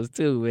one of those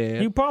too,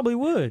 man. You probably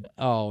would.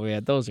 Oh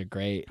man, those are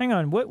great. Hang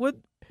on, what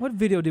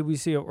video did we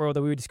see of Earl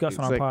that we were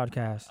discussing on It's our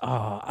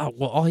podcast?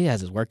 Well, all he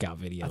has is workout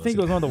videos. I think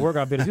it was one of the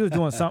workout videos. He was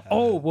doing something.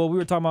 Oh, well, we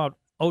were talking about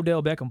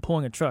Odell Beckham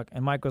pulling a truck,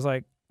 and Mike was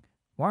like,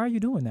 "Why are you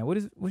doing that? What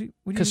do you?"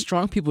 Because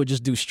strong people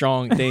just do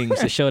strong things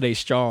to show they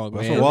strong,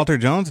 That's man. what Walter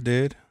Jones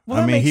did. Well,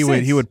 I that mean, makes he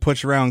sense. would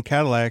push around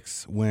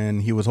Cadillacs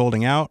when he was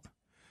holding out,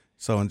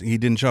 so he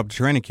didn't show up to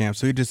training camp.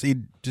 So he'd just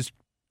That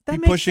be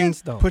makes pushing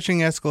sense, though. pushing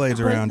Escalades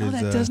around No,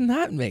 his. that does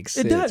not make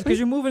sense. It does because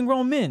you're moving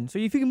grown men. So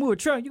if you can move a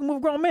truck, you can move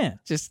a grown man.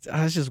 It's just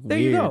There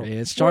you weird, go.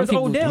 man. Strong Whereas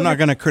people. Odell- I'm not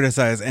going to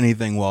criticize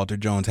anything Walter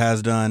Jones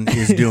has done,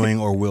 is doing,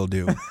 or will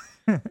do.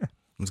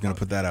 I'm just going to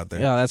put that out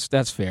there. Yeah,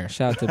 that's fair.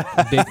 Shout out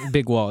to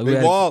Big Walt.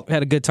 Big Walt. We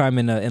had a good time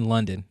in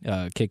London,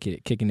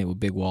 kicking it with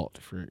Big Walt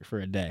for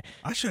a day.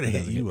 I should have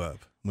hit you up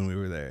when we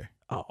were there.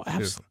 Oh,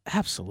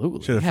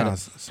 absolutely. Should have Had found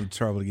some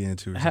trouble to get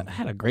into. Or something.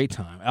 had a great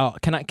time. Oh,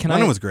 can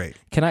London was great.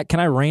 Can I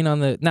not rain on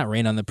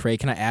the parade?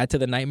 Can I add to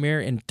the nightmare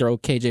and throw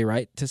KJ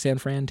Wright to San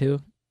Fran too?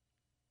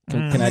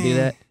 Can I do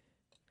that?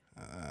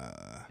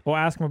 We'll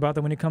ask him about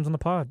that when he comes on the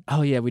pod.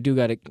 Oh yeah, we do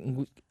got to.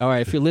 All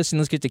right, if you're listening,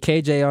 let's get to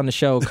KJ on the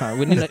show.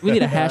 We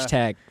need a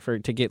hashtag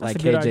to get That's like a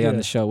good KJ idea. on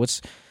the show.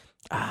 What's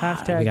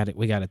Hashtag-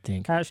 we got to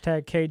think.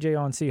 Hashtag KJ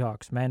on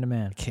Seahawks, man to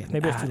man.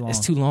 Maybe it's too long. It's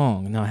too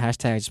long. No,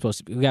 hashtag is supposed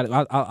to be. We got.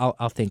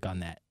 I'll think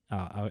on that.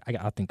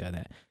 I'll think on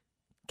that.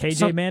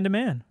 KJ man to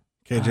man.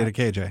 KJ to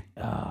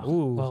KJ.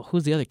 Ooh. Well,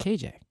 who's the other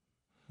KJ?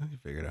 You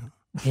figure it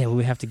out. Yeah,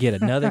 we have to get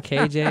another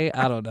KJ.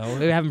 I don't know.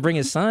 Maybe have him bring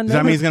his son. Does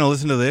that mean he's going to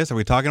listen to this? Are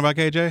we talking about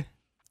KJ?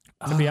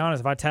 To be honest,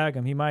 if I tag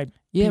him, he might.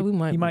 Yeah, we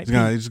might. He might.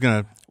 He's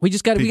gonna. We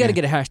got to Yeah.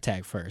 get a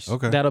hashtag first.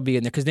 Okay. That'll be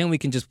in there because then we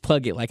can just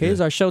plug it. Like, here's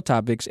our show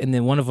topics, and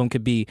then one of them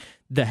could be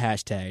the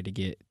hashtag to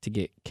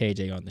get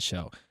KJ on the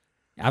show.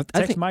 I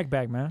Text think Mike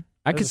back, man.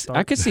 I There's a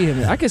could start. see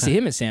him. I could see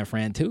him in San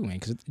Fran too, man.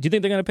 'Cause do you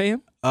think they're gonna pay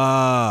him?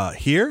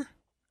 Here?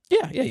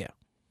 Yeah.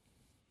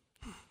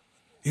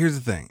 Here's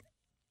the thing.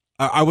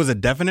 I was a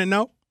definite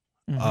no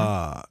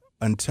Mhm.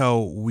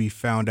 until we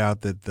found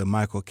out that the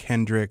Michael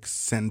Kendrick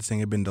sentencing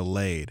had been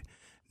delayed.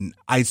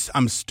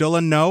 I'm still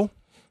a no.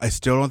 I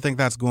still don't think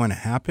that's going to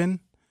happen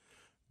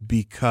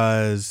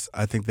because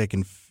I think they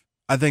can.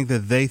 I think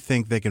that they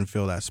think they can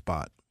fill that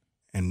spot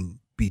and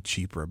be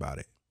cheaper about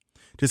it.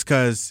 Just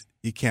because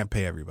you can't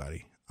pay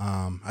everybody.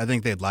 I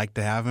think they'd like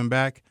to have him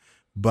back,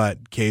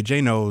 but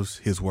KJ knows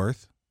his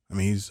worth. I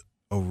mean, he's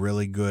a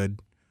really good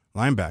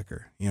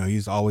linebacker.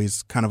 He's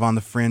always kind of on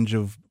the fringe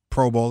of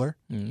Pro Bowler.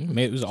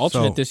 Maybe it was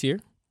alternate So- this year.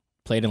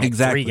 Played in like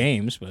Exactly. 3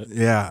 games, but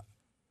Yeah.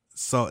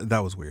 So that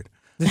was weird.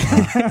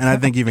 And I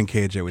think even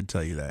KJ would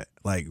tell you that.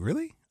 Like,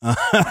 really?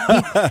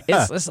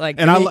 it's like.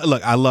 And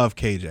I love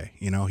KJ.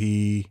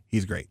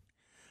 He's great.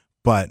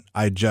 But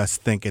I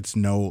just think it's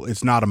not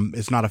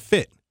a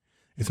fit.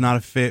 It's not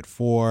a fit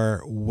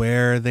for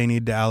where they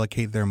need to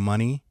allocate their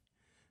money,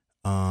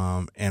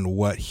 and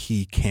what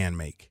he can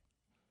make.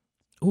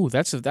 Ooh,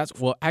 that's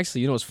well.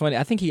 Actually, what's funny?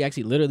 I think he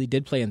actually literally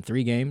did play in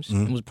 3 games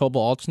and was Pro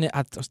Bowl alternate.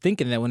 I was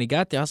thinking that when he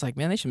got there, I was like,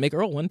 man, they should make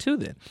Earl one too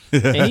then.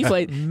 And he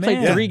played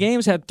Man. 3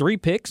 games, had 3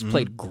 picks,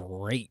 played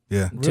great.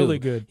 Yeah. too. Really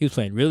good. He was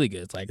playing really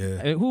good. It's like, Yeah.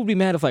 I mean, who would be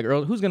mad if like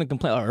Earl? Who's going to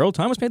complain? Oh, Earl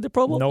Thomas made the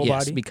Pro Bowl. Yes,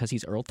 Nobody. because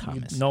he's Earl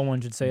Thomas. No one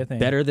should say a thing.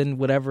 Better than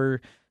whatever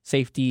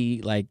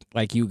safety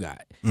like you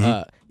got.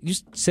 You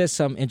said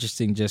something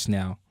interesting just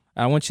now.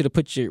 I want you to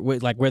put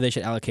where they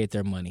should allocate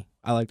their money.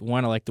 I like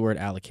the word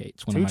allocate.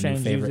 It's one 2 of my new Chainz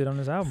used favorite. it on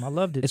his album. I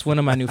loved it. It's one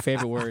of my new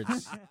favorite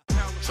words.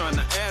 Trying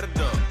to add it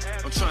up.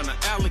 I'm trying to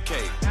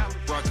allocate.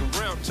 Rockin'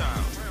 Rail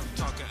Child.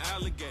 Talking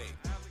alligate.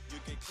 You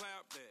can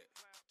clap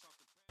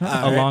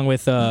that. Along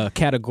with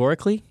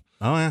categorically.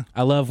 Oh, yeah.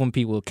 I love when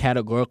people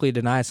categorically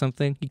deny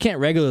something. You can't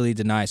regularly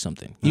deny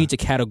something. You need to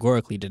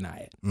categorically deny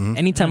it.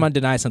 Anytime I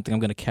deny something, I'm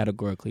going to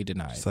categorically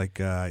deny It's it. like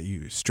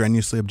you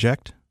strenuously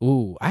object.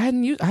 Ooh, I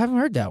haven't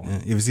heard that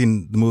one. You ever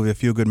seen the movie A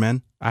Few Good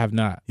Men? I have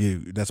not.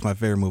 That's my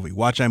favorite movie.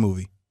 Watch that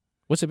movie.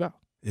 What's it about?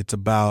 It's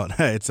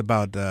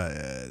about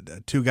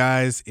 2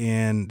 guys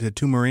and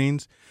 2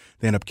 Marines.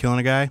 They end up killing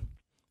a guy,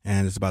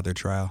 and it's about their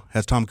trial.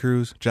 Has Tom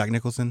Cruise, Jack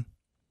Nicholson.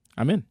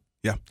 I'm in.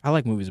 Yeah. I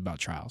like movies about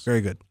trials. Very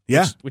good.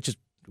 Yeah. Which is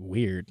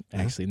weird,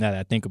 actually, now that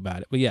I think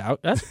about it. But yeah,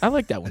 I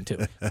like that one too.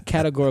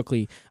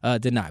 Categorically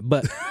deny.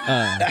 But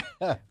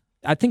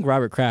I think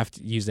Robert Kraft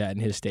used that in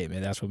his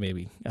statement. That's what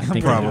maybe I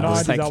think. Probably. Denied It's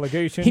these like,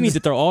 allegations. he needs to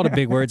throw all the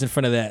big words in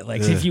front of that.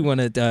 Like, Yeah. if you want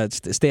to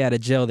stay out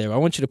of jail there, I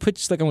want you to put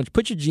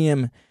your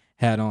GM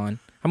hat on.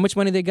 How much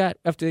money they got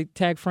after they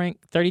tag Frank?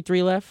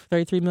 33 left?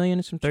 33 million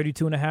or something?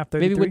 32 and a half,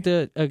 33. Maybe with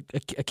the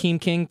Akeem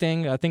King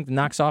thing, I think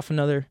knocks off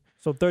another.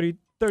 So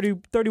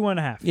 31 and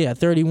a half. Yeah,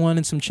 31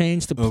 and some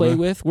change to play Okay.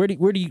 with. Where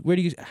do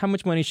you? How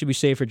much money should we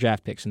save for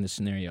draft picks in this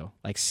scenario?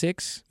 Like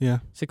 $6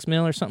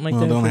 million or something like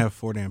Well, that. they only have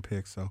 4 damn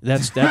picks, so.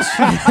 That's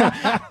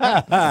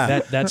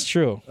that's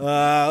true.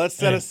 Let's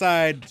set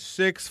aside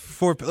 6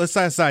 for. Let's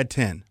set aside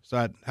 10.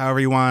 So however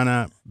you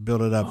wanna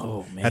build it up.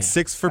 Oh man, That's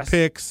 6 for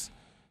picks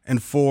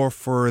and 4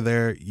 for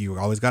their. You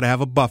always got to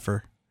have a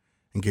buffer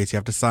in case you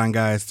have to sign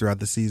guys throughout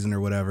the season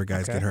or whatever.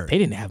 Guys Okay. get hurt. they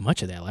didn't have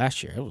much of that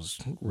last year. It was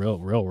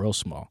real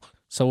small.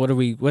 So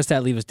what's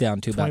that leave us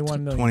down to?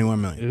 21 million.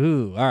 21 million.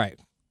 Ooh, all right.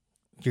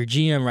 You're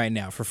GM right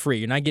now for free.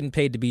 You're not getting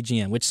paid to be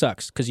GM, which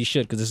sucks because you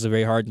should, because this is a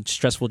very hard and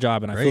stressful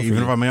job, and I Great. feel for Even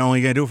you. if I'm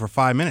only gonna do it for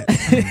 5 minutes.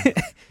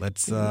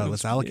 Let's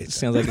allocate. It That.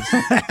 sounds like it's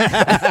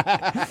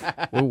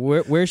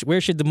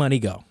where should the money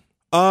go?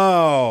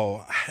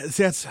 Oh,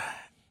 see,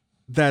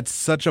 that's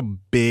such a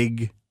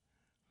big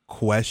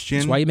question.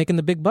 That's why you're making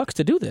the big bucks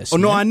to do this. Oh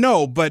no, man. I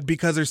know, but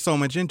because there's so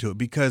much into it,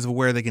 because of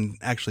where they can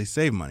actually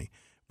save money.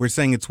 We're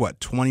saying it's what,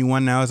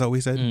 21 now? Is that what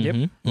we said?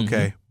 Mhm, mhm.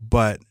 Okay,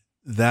 but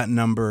that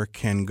number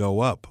can go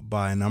up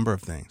by a number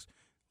of things.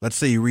 Let's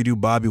say you redo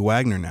Bobby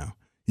Wagner now.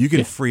 You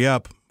can free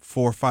up $4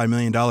 or $5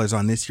 million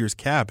on this year's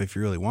cap if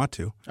you really want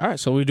to. All right,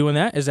 so we're doing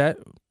that. Is that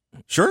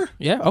Sure.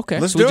 yeah? Okay,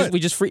 Let's so do we it. Just, we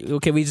just free.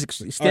 Okay, we just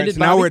All right, extended. so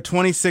now Bobby? we're at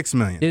 26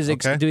 million.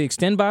 Okay. Do we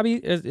extend Bobby?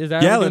 Is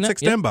that Yeah, how we're doing let's that?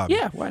 extend Bobby.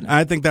 Yeah, why not?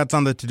 I think that's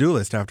on the to-do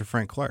list after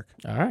Frank Clark.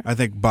 All right. I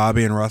think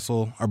Bobby and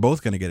Russell are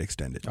both going to get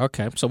extended.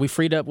 Okay, so we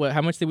freed up.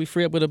 How much did we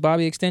free up with a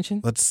Bobby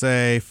extension? Let's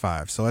say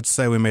 5. So let's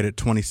say we made it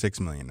 26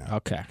 million now.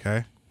 Okay.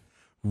 Okay.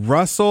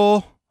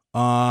 Russell,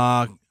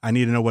 I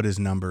need to know what his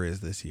number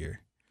is this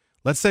year.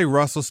 Let's say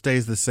Russell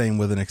stays the same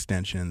with an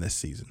extension this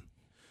season.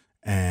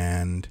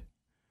 And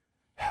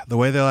the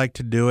way they like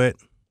to do it,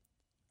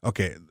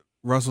 okay,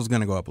 Russell's going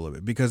to go up a little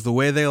bit because the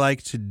way they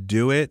like to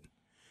do it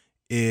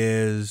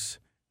is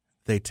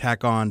they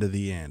tack on to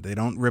the end. They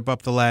don't rip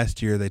up the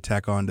last year, they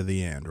tack on to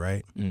the end,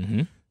 right?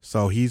 Mm-hmm.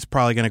 So he's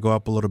probably going to go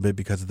up a little bit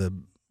because of the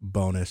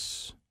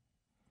bonus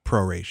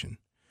proration.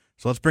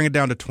 So let's bring it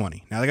down to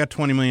 20. Now they got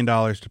 $20 million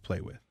to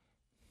play with.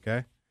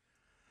 Okay?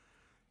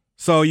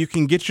 So you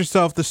can get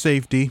yourself the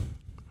safety.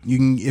 You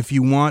can, if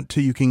you want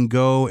to, you can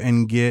go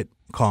and get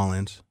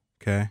Collins.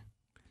 Okay?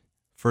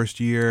 First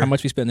year. How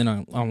much we spending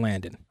on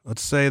Landon?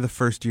 Let's say the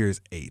first year is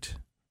 8.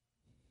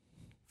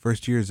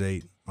 First year is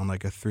 8 on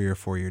like a 3 or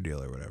 4 year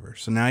deal or whatever.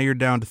 So now you're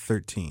down to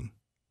 13.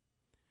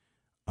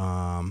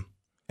 And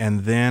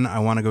then I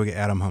want to go get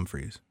Adam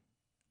Humphries.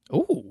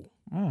 Ooh.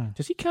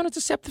 Does he count as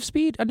deceptive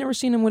speed? I've never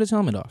seen him with his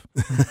helmet off.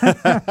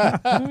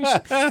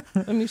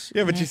 Let me see.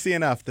 Yeah, but you see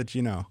enough that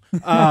you know.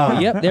 Oh,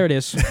 yep, there it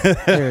is.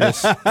 There it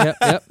is.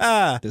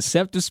 Yep.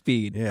 Deceptive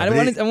speed. Yeah, I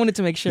but wanted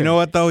to make sure. You know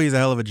what, though? He's a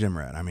hell of a gym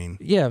rat. I mean,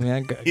 Yeah,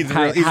 man. He's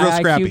high real IQ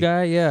scrappy.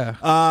 guy.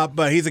 Yeah.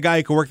 but he's a guy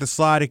who can work the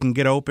slot. He can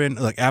get open.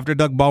 Like, after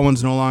Doug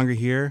Baldwin's no longer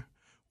here,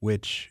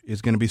 which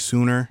is going to be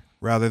sooner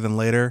rather than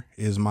later,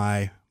 is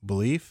my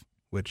belief,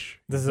 which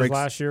This is breaks,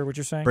 last year, what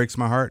you're saying? breaks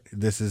my heart.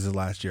 This is his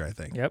last year, I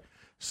think. Yep.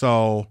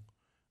 So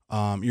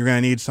you're going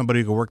to need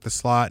somebody who can work the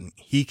slot, and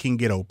he can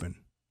get open,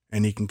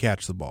 and he can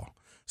catch the ball.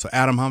 So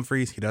Adam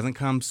Humphries, he doesn't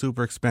come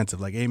super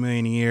expensive, like $8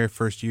 million a year.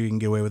 First year, you can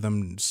get away with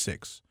him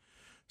 6.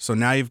 So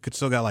now you've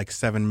still got like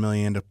 $7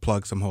 million to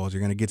plug some holes.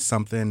 You're going to get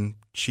something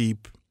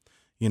cheap,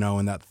 you know,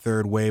 in that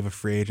third wave of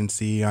free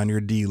agency on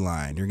your D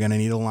line. You're going to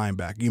need a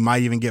linebacker. You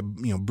might even get,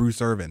 you know, Bruce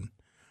Irvin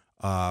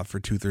for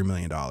 $2-3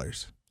 million.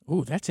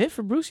 Ooh, that's it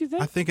for Bruce, you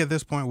think? I think at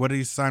this point, what did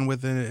he sign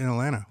with in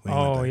Atlanta? when he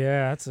went Oh, there?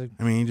 yeah. That's a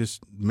I mean, he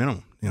just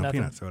minimum, you know, Nothing,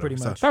 peanuts or whatever.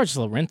 pretty So- much. That was just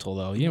a little rental,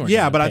 though. You weren't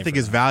yeah, gonna but I pay think for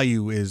his that.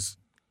 value is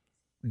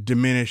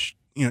diminished.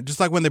 You know, just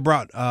like when they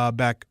brought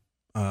back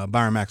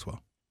Byron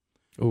Maxwell.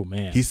 Oh,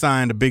 man. He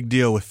signed a big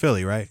deal with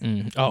Philly, right?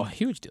 Oh,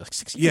 huge deal. Like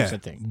 6 years, Yeah, I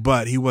think.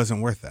 but he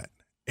wasn't worth that.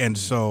 And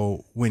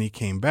so when he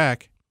came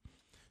back,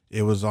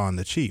 it was on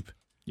the cheap.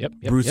 Yep.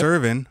 Bruce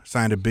Irvin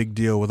signed a big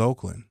deal with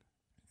Oakland,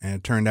 and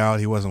it turned out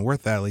he wasn't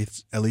worth that,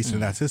 at least in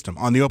that system.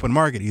 On the open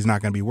market, he's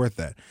not going to be worth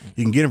that.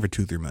 You can get him for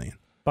 $2-3 million.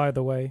 By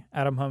the way,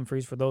 Adam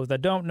Humphries, for those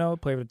that don't know,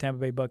 played with the Tampa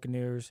Bay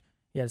Buccaneers.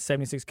 He had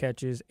 76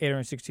 catches,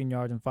 816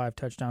 yards, and 5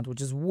 touchdowns, which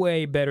is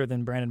way better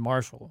than Brandon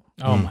Marshall.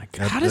 Oh, my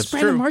God. How does that's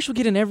Brandon true. Marshall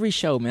get in every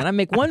show, man? I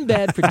make one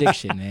bad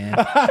prediction, man.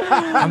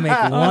 I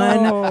make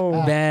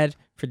one bad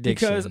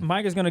prediction. Because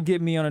Mike is going to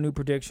get me on a new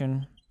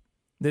prediction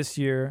this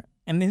year,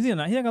 and he's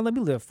not going to let me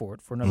live for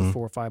it for another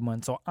 4 or 5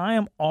 months. So I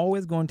am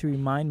always going to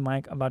remind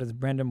Mike about his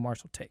Brandon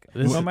Marshall take,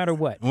 no matter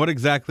what. What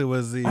exactly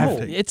was the Oh,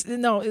 take? It's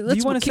no. Let's,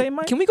 you wanna can- say,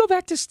 Mike? Can we go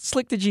back to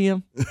Slick the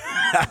GM?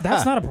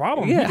 That's not a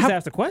problem. Yeah, You just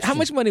ask the question. How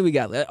much money we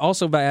got?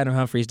 Also by Adam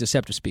Humphries,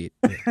 deceptive speed.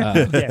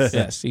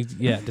 Yes.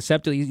 Yes,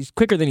 deceptive. He's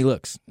quicker than he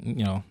looks.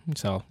 You know,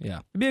 so yeah.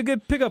 It'd be a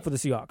good pickup for the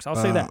Seahawks. I'll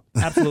say that.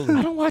 Absolutely.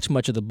 I don't watch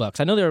much of the Bucks.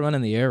 I know they were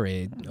running the air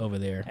raid over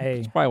there. Hey,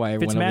 That's probably why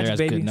everyone over there Fitzmagic, has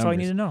baby. good That's all you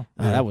need numbers.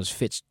 to know. That was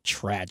Fitz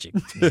tragic,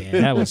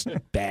 man. That was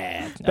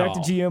bad. Back to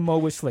Oh.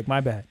 GMO with Slick. My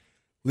bad.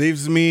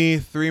 Leaves me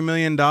 $3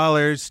 million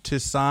to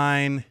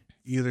sign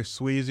either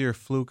Sweezy or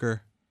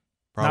Fluker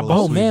Probably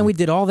Oh squeeze man, him. we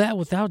did all that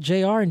without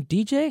JR and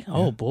DJ.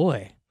 Oh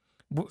boy.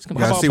 It's You gonna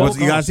gotta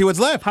be- see what's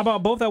left. How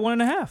about both at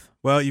 1.5?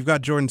 Well, you've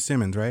got Jordan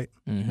Simmons, right?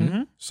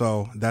 Mhm.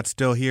 So that's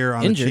still here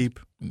on Injured. the cheap.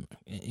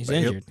 He's But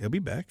injured. He'll be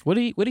back. What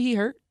did he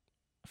hurt?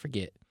 I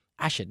forget.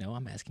 I should know.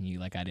 I'm asking you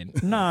like I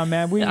didn't. Nah,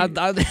 man.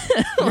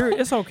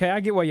 It's okay. I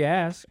get what you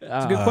ask.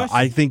 It's a good question.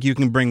 I think you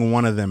can bring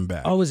one of them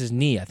back. Oh, it was his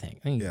knee, I think.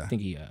 Yeah. I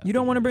think he. You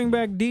don't want to bring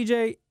back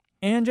DJ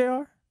and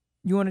JR?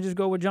 You want to just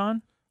go with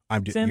John?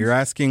 Sims? You're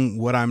asking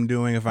what I'm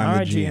doing if I'm All the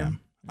right, GM. GM.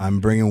 I'm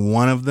bringing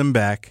one of them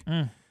back.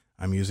 Mm.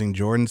 I'm using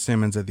Jordan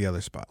Simmons at the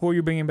other spot. Who are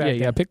you bringing back?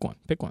 Yeah, then? pick one.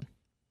 Pick one.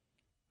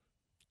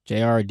 JR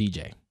or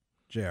DJ?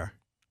 JR.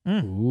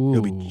 Mm. Ooh.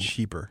 He'll be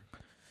cheaper.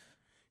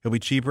 He'll be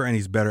cheaper, and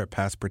he's better at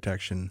pass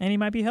protection And he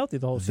might be healthy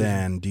the whole season.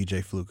 than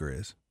DJ Fluker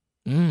is.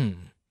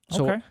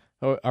 So Okay.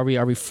 are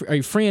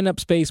you freeing up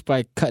space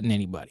by cutting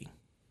anybody?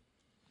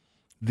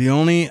 The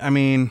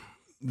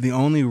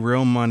only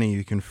real money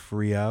you can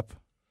free up,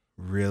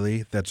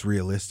 really, that's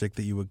realistic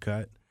that you would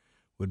cut,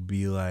 would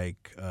be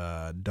like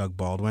Doug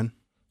Baldwin,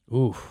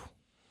 Ooh.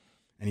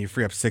 and you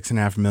free up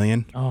 $6.5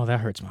 million. Oh, that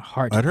hurts my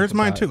heart. to That hurts think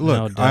mine about. too.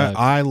 No, Look, Doug.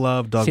 I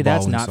love Doug See,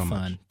 that's Baldwin not so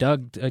fun.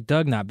 much.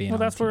 Doug not being. Well, on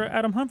the that's where team.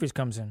 Adam Humphries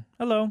comes in.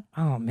 Hello.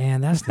 Oh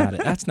man, that's not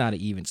it. That's not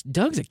even.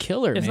 Doug's a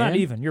killer. It's man. not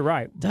even. You're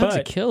right. Doug's a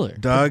but killer.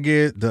 Doug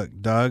his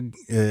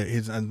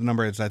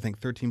number is I think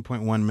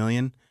 $13.1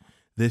 million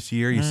this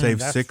year. You save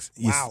that's- six.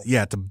 wow.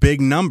 It's a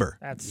big number.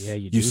 that's Yeah,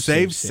 you You do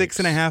save six.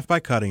 6.5 by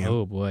cutting him.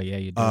 Oh boy, yeah,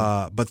 you do.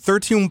 But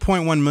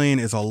 $13.1 million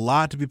is a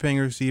lot to be paying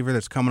a receiver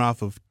that's coming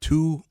off of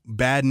 2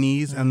 bad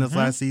knees in this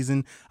last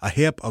season, a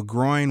hip, a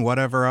groin,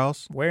 whatever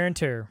else. wear and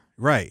tear.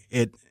 Right.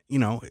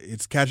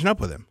 It's catching up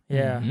with him.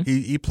 Yeah. Mhm.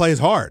 He plays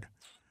hard.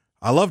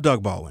 I love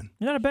Doug Baldwin.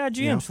 You're not a bad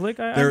GM, You know, Slick.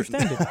 I there-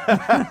 understand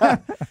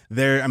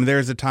it.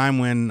 There's a time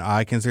when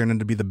I consider him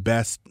to be the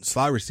best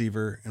slot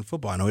receiver in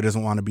football. I know he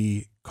doesn't want to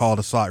be called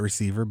a slot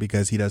receiver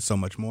because he does so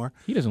much more.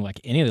 He doesn't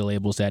like any of the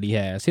labels that he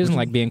has. He doesn't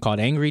like being called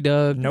Angry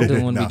Doug. Nope.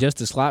 Doesn't want to No. be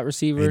just a slot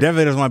receiver. He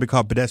definitely doesn't want to be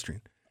called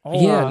pedestrian. Oh,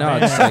 Yeah, no,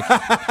 man. it's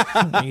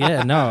like,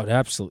 yeah, no,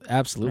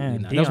 absolutely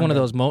Man, not. That was one of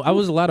those moments. I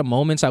was a lot of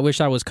moments I wish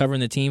I was covering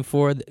the team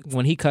for.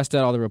 When he cussed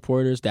out all the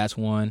reporters, that's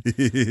one.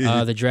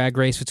 The drag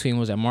race between,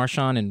 was that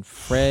Marshawn and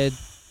Fred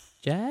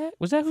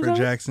Was that Fred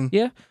Jackson?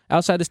 Yeah,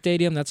 outside the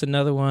stadium, that's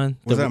another one.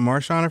 Was that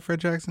Marshawn or Fred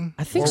Jackson?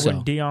 I think Or so.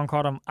 when Dion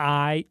called him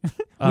I.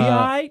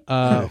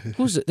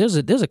 Who's it?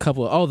 There's a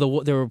couple of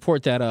the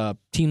report that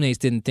teammates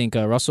didn't think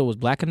Russell was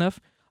black enough.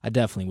 I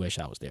definitely wish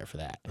I was there for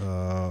that.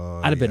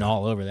 I'd have been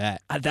all over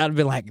that. I'd have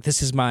been like,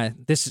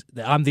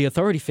 I'm the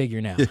authority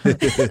figure now.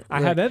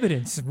 I have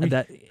evidence.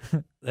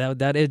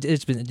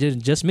 It's been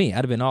just me. I'd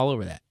have been all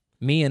over that.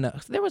 Me and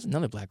there was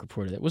another black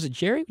reporter. Was it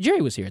Jerry?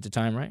 Jerry was here at the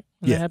time, right?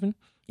 When Yeah. that happened.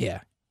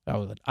 Yeah,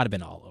 I'd have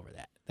been all over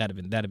that. That'd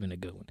have been a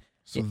good one.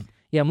 So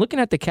Yeah, I'm looking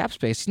at the cap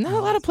space. Not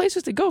a lot of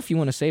places to go if you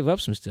want to save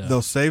up some stuff.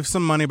 they'll save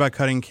some money by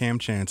cutting Cam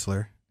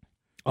Chancellor.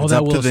 Oh, It's that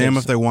up will to them save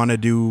if they want to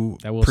do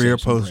That will pre or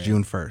save some post bread.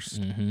 June 1st.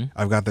 Mm-hmm.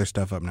 I've got their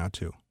stuff up now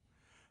too.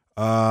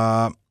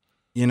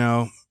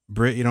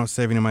 Britt, you don't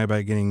save any money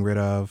by getting rid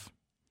of.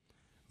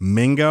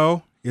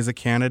 Mingo is a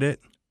candidate.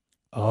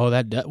 Oh,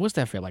 what's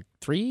that for? Like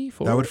 3,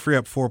 4? That would free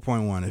up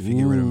 4.1 if you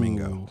get rid of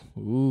Mingo.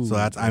 Ooh. So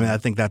I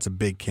think that's a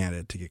big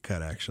candidate to get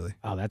cut actually.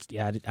 Oh, that's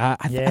Yeah,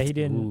 he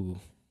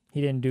he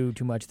didn't do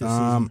too much this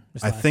season.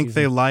 this I last think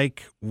they season.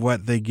 like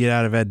what they get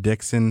out of Ed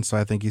Dixon, so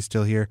I think he's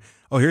still here.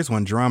 Oh, here's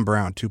one. Jerome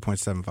Brown,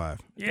 2.75.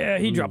 Yeah,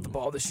 he dropped the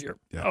ball this year.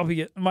 Yeah. Mike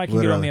can get on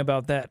Literally. me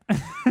about that.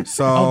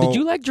 So Oh, did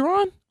you like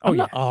Jerron? Oh,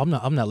 yeah. I'm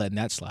not letting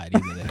that slide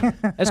either.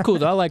 That's cool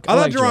though. I I thought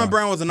like Jerome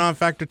Brown was a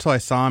non-factor till I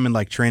saw him in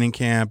like training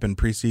camp and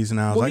preseason.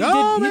 I was Well, like, he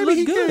oh, did- he maybe looked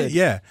he good. could.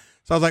 Yeah.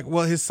 So I was like,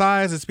 well, his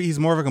size, his speed, he's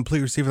more of a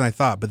complete receiver than I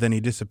thought. But then he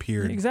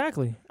disappeared.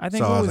 Exactly. I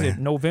think So I what was was like- it?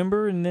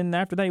 November, and then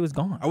after that he was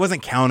gone. I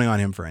wasn't counting on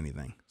him for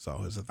anything. So it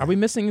was a Are thing. we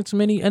missing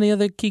any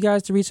other key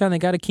guys to reach out? They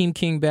got Akeem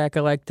King back.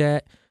 I like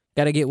that.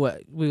 Got to get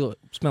what we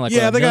spent like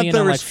yeah, what, they $1 got million the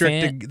on, like,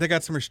 restricted. They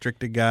got some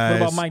restricted guys.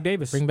 What about Mike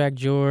Davis? Bring back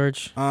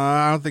George.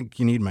 I don't think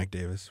you need Mike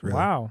Davis. Really.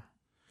 Wow.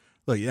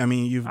 Look, I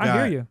mean, you've got.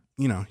 I hear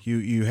you.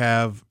 You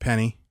have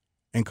Penny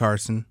and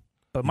Carson.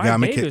 But You got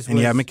Mike Davis and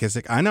you have was,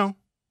 McKissick. I know.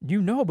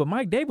 but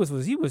Mike Davis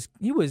was he was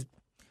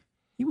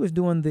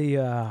doing He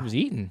the was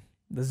eating.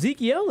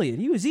 Zeke Elliott.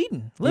 He was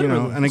eating.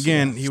 Literally. And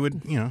again, he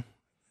would.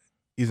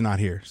 He's not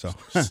here, so.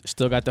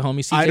 Still got the homie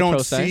CJ I don't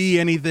Prosise. see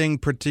anything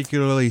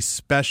particularly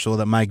special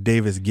that Mike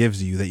Davis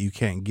gives you that you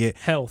can't get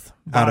Health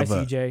Out by of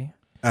a- CJ.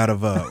 out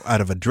of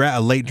a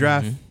late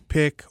draft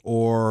pick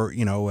or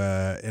an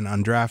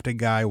undrafted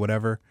guy,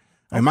 whatever.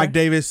 I mean, Okay. Mike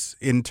Davis,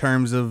 in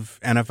terms of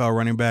NFL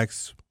running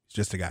backs, is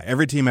just a guy.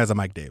 Every team has a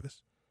Mike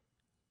Davis.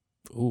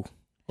 Ooh,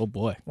 oh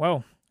boy.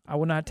 Well, I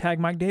will not tag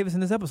Mike Davis in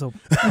this episode.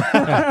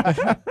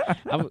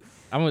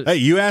 Hey,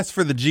 you asked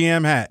for the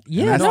GM hat. and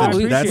Yeah, that's no, the,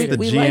 we that's appreciate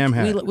the it. GM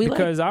hat.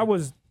 Because I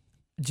was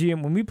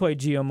GM when we played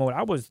GM mode.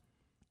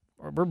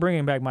 We're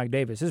bringing back Mike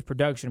Davis. His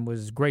production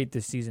was great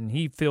this season.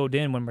 He filled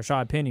in when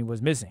Rashad Penny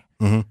was missing,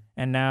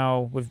 and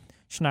now with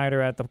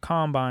Schneider at the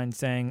combine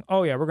saying,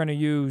 "Oh yeah, we're going to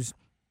use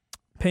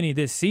Penny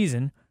this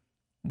season."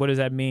 What does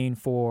that mean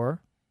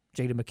for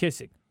J.D.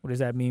 McKissick. What does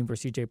that mean for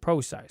C.J.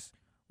 Prosise?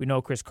 We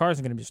know Chris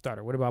Carson's going to be a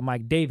starter. What about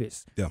Mike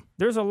Davis? Yeah.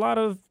 There's a lot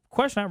of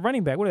question at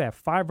running back. What do they have?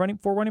 4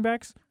 running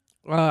backs?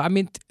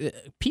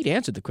 Pete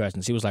answered the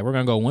questions. He was like, we're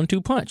going to go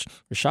 1-2 punch.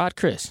 Rashad,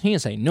 Chris. He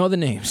didn't say no other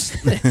names.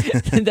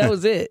 That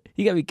was it.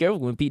 You got to be careful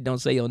when Pete don't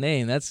say your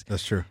name. That's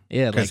true.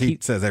 Yeah, because like he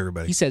says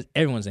everybody. He says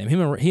everyone's name.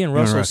 He and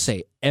Russell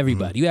say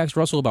everybody. You ask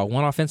Russell about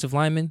one offensive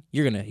lineman,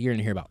 you're gonna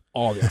hear about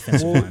all the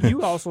offensive linemen.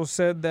 You also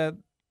said that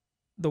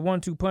the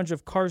 1-2 punch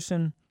of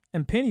Carson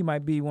and Penny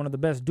might be one of the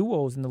best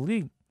duos in the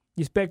league.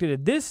 You expected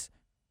it this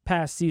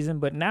past season,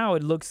 but now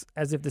it looks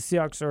as if the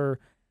Seahawks are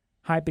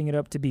hyping it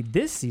up to be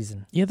this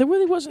season. Yeah, there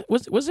really wasn't.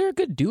 Was there a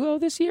good duo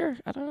this year?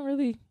 I don't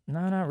really.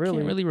 No, not really.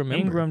 Can't really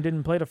remember. Ingram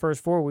didn't play the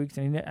first 4 weeks,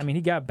 and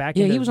he got back.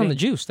 Yeah, into he was the on the thing.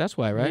 juice. That's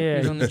why, right? Yeah. He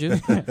was on the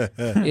juice.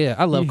 Yeah,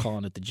 I love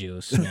calling it the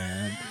juice,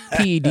 man.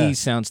 PED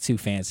sounds too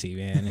fancy,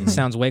 man. It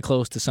sounds way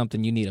close to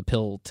something you need a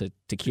pill to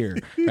cure,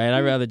 right? I'd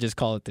rather just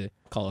call it the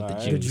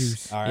juice. The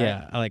juice. All right.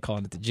 Yeah, I like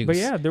calling it the juice. But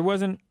yeah, there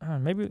wasn't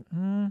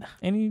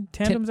any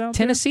tandems out there.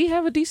 Tennessee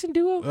have a decent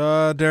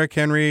duo. Derrick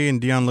Henry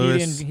and Deion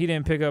Lewis. He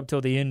didn't pick up till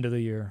the end of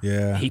the year.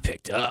 Yeah. He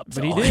picked up,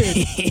 But he so- did.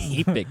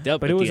 he picked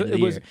up, But at it was the end of it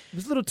the was year. it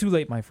was a little too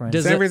late, my friend.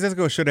 Does San it-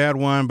 Francisco should have had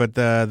one, but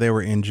they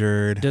were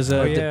injured. Does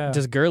yeah.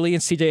 does Gurley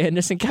and C.J.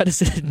 Henderson count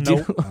as a duo?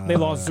 Nope, they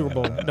lost the Super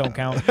Bowl. Don't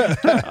count.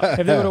 If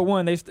they would have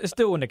won, it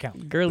still wouldn't have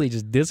counted. Gurley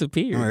just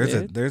disappeared. Oh,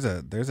 man. there's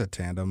a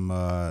tandem.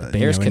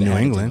 Bears in could New have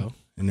had a England. duo.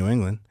 In New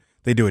England,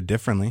 they do it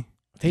differently.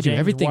 They do James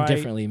everything White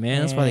differently,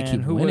 man. That's why they keep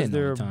and who winning was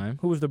their, all the time.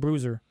 Who was the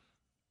bruiser?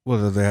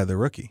 Well, they had the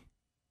rookie.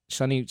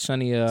 Sonny.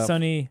 Sonny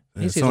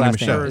He's his Sony last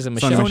Michel. name. Is it Sony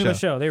Michel? Michel. Sony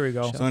Michel. There we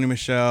go. Sony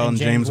Michel and And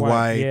James James White,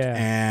 White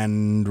yeah.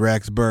 and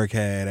Rex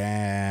Burkhead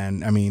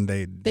and I mean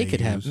they They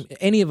could have use-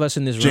 any of us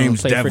in this room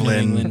James play for New Devlin.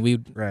 England. We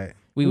right.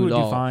 we We would would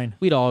do all fine.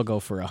 we'd all go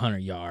for 100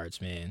 yards,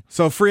 man.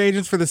 So free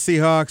agents for the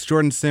Seahawks: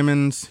 Jordan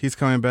Simmons, he's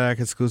coming back,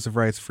 exclusive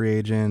rights free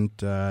agent.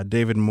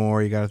 David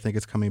Moore, you got to think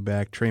is coming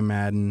back. Trey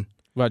Madden,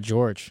 What about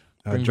George?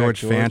 Bring back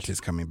George Fant is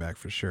coming back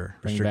for sure.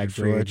 Bring Restricted back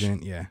free George.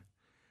 agent, yeah.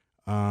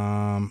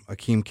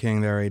 Akeem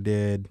King, they already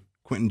did.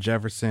 Quentin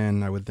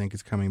Jefferson, I would think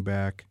is coming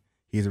back.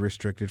 He's a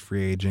restricted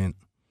free agent.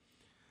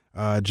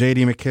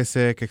 J.D.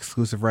 McKissick,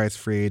 exclusive rights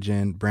free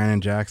agent.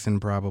 Brandon Jackson,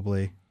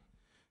 probably.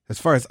 As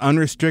far as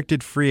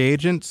unrestricted free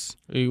agents,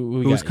 We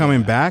who's got,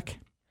 coming back?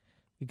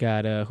 We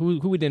got who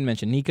we didn't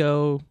mention?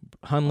 Nico,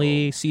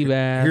 Hunley,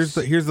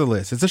 Seabass. Here's the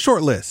list. It's a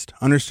short list.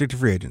 Unrestricted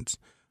free agents: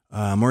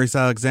 Maurice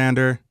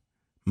Alexander,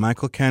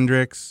 Michael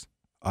Kendricks,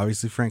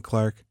 obviously Frank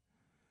Clark,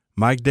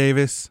 Mike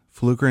Davis,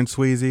 Fluker and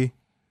Sweezy,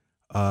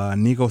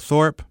 Nico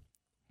Thorpe,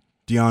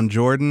 Deion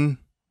Jordan,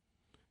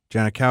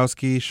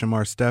 Janikowski,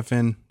 Shamar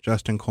Stephan,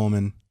 Justin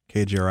Coleman,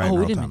 KJ Wright, and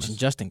we Earl didn't Thomas. mention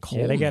Justin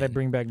Coleman. Yeah, they got to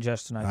bring back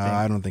Justin, I think.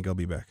 I don't think he'll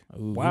be back.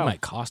 Ooh, Wow. He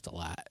might cost a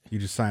lot. You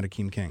just signed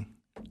Akeem King.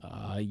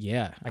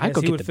 Yeah. I I'd guess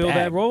go he get would the fill bag.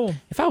 that role.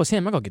 If I was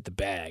him, I'd go get the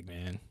bag,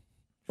 man.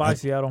 Bye,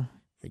 Seattle.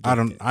 I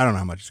don't know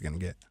how much he's gonna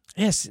get.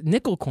 Yes,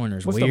 nickel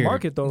corner's What's weird. the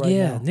market, though, right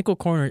yeah, now? nickel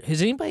corner.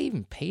 Has anybody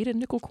even paid a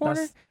nickel corner?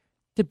 That's-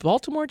 Did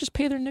Baltimore just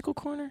pay their nickel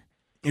corner?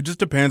 It just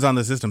depends on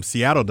the system.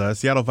 Seattle does.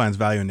 Seattle finds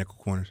value in nickel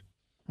corners.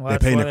 Well, They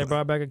that's pay why they Nickel-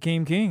 brought back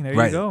Akeem King. There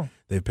Right. you go.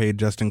 They've paid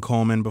Justin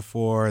Coleman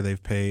before.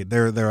 They've paid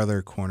their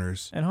other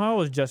corners. And how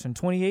old is Justin?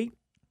 28?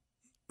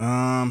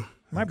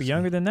 Might be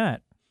younger than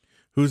that.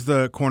 Who's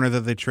the corner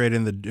that they trade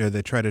in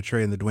they tried to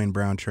trade in the Dwayne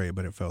Brown trade,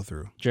 but it fell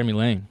through? Jeremy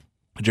Lane.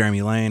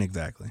 Jeremy Lane,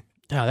 exactly.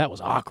 Oh, that was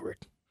awkward.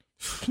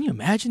 Can you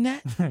imagine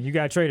that? You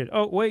got traded.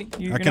 Oh, wait.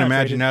 I can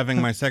imagine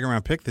having my second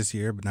round pick this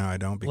year, but now I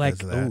don't because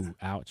Like, of that. ooh,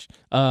 ouch.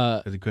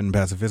 Because he couldn't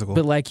pass a physical.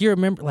 But like you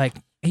remember, like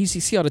you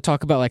see all the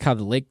talk about like how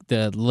the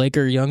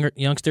Laker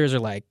youngsters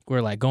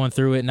were going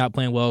through it, not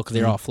playing well because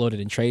they're all floated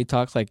in trade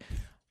talks. Like,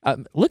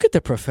 look at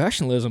the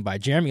professionalism by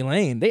Jeremy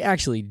Lane. They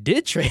actually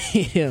did trade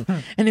him,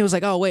 and it was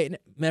like, oh wait,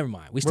 never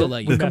mind. We still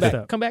let you we come messed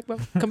back, up. come back, bro.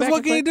 Come back. what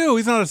and can you play. do?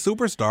 He's not a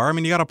superstar. I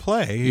mean, you got to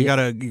play. You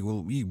Yeah.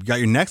 you got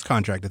your next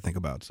contract to think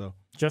about. So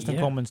Justin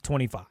Yeah. Coleman's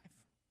 25.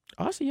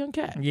 Oh, that's a young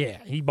cat. Yeah,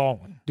 he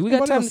balling. Do we got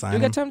Nobody time? else Do sign we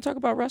got him. time to talk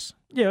about Russ?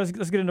 Yeah, let's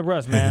get into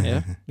Russ, man.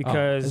 Yeah.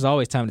 Because there's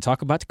always time to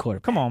talk about the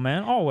quarterback. come on,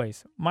 man.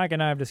 Always. Mike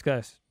and I have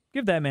discussed.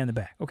 Give that man the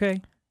back,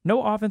 okay?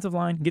 No offensive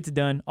line gets it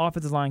done.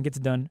 Offensive line gets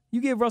it done. You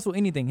give Russell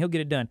anything, he'll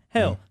get it done.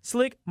 Hell,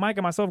 Slick, Mike,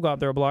 and myself go out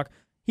there a block.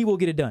 He will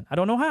get it done. I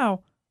don't know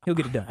how. He'll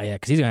get it done. Oh, yeah,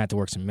 because he's gonna have to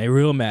work some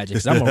real magic.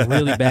 'Cause I'm a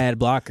really bad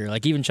blocker.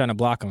 Like even trying to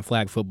block on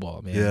flag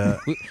football, man.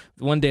 Yeah.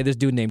 One day, this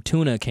dude named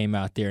Tuna came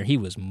out there. He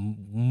was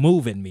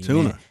moving me.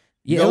 Tuna. Man.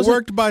 Yeah, Yo, it was a-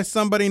 worked by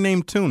somebody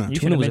named Tuna. You Tuna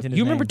should've was. mentioned his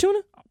You remember name. Tuna?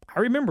 I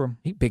remember him.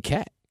 He big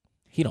cat.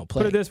 He don't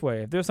play. Put it this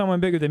way: if there's someone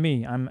bigger than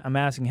me, I'm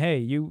asking, hey,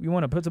 you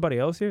want to put somebody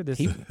else here? This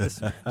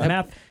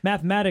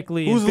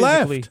mathematically, Who's and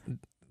physically,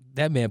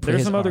 That man. Put there's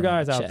his some other arm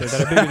in guys his out there chest.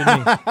 that are bigger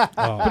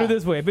than me. Put it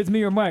this way: if it's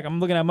me or Mike, I'm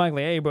looking at Mike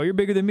like, hey, bro, you're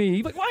bigger than me.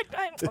 He's like, what?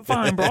 I'm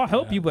fine, bro. I'll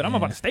help you, but I'm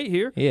about to stay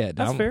here. Yeah,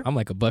 That's I'm, fair. I'm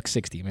like a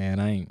 $160, man.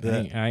 I ain't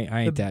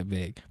that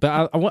big.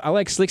 But I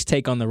like Slick's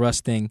take on the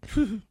Russ thing.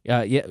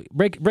 Yeah,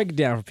 break it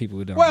down for people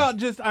who don't. Well,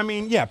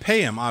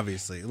 pay him.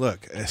 Obviously,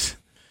 look at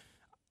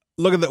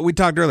we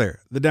talked earlier.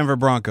 The Denver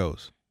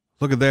Broncos.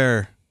 Look at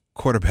their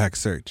quarterback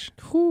search.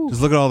 Whew.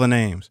 Just look at all the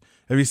names.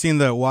 Have you seen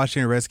the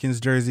Washington Redskins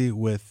jersey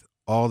with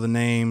all the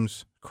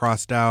names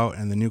crossed out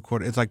and the new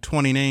quarter? It's like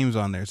 20 names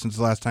on there since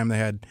the last time they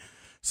had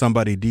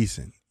somebody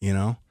decent, you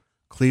know?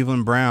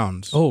 Cleveland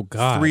Browns. Oh,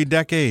 God. 3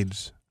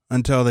 decades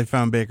until they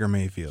found Baker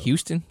Mayfield.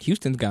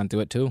 Houston's gone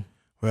through it too.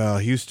 Well,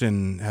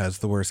 Houston has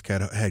the worst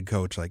head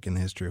coach like in the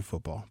history of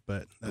football,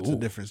 but that's a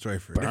different story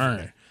for a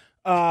different day.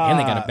 And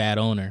they got a bad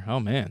owner. Oh,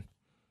 man.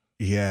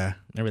 Yeah.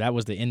 Remember, that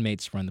was the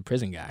inmates from the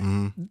prison guy.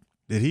 Mhm.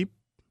 Did he?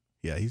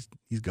 Yeah, he's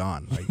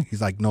gone. Like,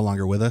 he's like no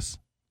longer with us.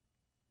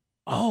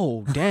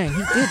 Oh, dang.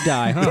 He did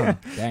die, huh?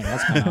 Dang,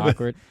 that's kind of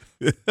awkward.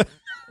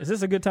 Is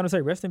this a good time to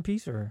say rest in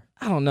peace or?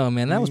 I don't know,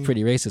 man. That was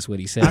pretty racist what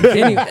he said. I'm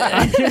kidding.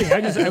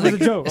 It was a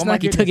joke. It's Oh not my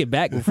like he goodness. took it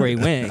back before he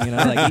went. You know,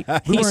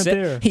 like We weren't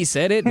there. he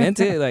said it, meant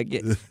it. Like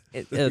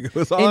It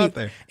was all out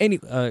there.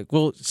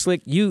 Well,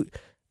 Slick, you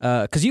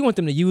because you want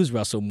them to use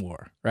Russell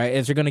more, right?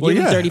 If you're going to Well,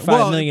 give him yeah.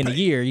 $35 million a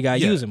year, you got to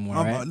Yeah. use him more,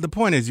 right? The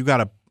point is,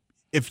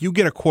 if you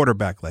get a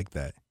quarterback like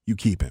that, you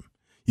keep him.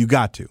 You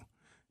got to.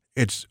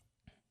 It's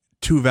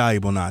too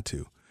valuable not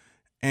to.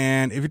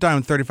 And if you're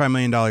talking $35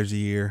 million a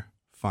year,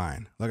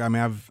 fine. Look, I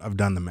mean, I've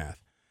done the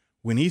math.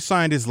 When he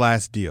signed his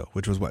last deal,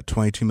 which was what,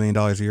 $22 million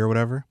a year or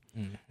whatever,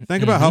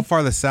 think about how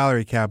far the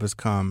salary cap has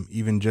come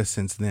even just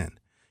since then.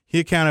 He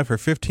accounted for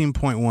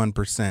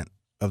 15.1%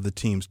 of the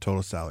team's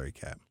total salary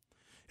cap.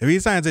 If he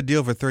signs a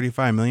deal for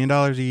 $35 million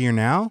a year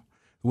now,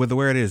 with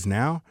where it is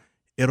now,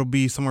 it'll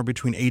be somewhere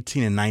between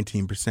 18 and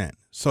 19%.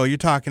 So you're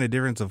talking a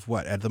difference of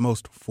what, at the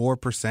most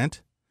 4%?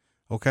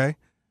 Okay?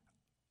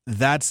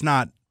 That's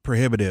not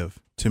prohibitive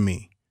to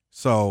me.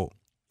 So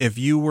if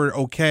you were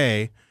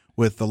okay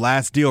with the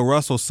last deal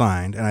Russell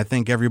signed, and I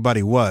think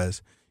everybody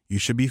was, you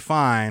should be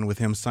fine with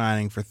him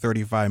signing for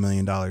 $35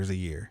 million a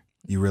year.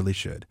 You really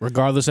should.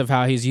 Regardless of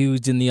how he's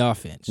used in the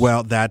offense.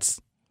 Well,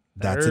 that's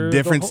a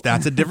different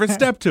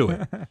step to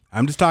it.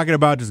 I'm just talking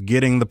about just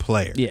getting the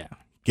player. Yeah.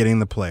 Getting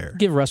the player.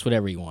 Give Russ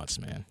whatever he wants,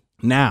 man.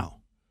 Now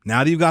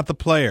that you've got the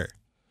player,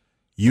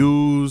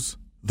 use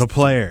the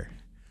player.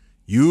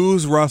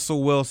 Use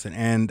Russell Wilson.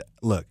 And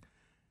look,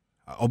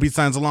 Obi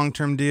signs a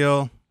long-term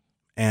deal,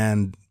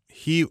 and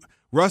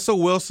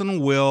Russell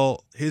Wilson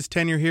his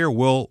tenure here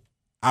will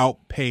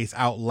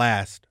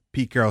outlast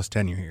Pete Carroll's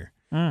tenure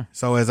here.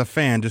 So as a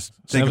fan, just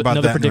think about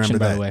another that. prediction,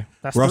 and remember by the way.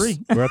 That's Russ- 3.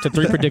 We're up to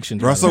 3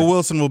 predictions. Russell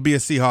Wilson will be a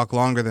Seahawk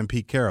longer than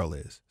Pete Carroll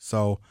is.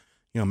 So,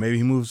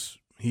 maybe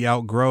he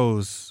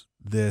outgrows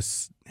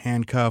this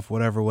handcuff,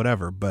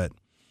 whatever. But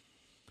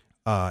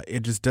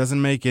it just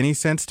doesn't make any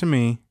sense to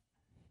me.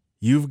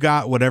 You've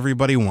got what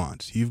everybody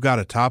wants. You've got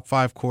a top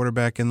 5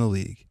 quarterback in the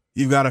league.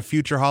 You've got a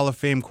future Hall of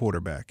Fame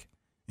quarterback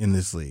in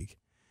this league.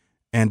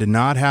 And to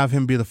not have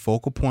him be the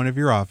focal point of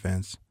your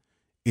offense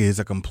is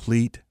a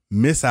complete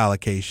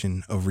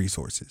misallocation of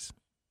resources.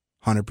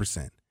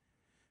 100%.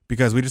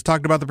 Because we just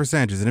talked about the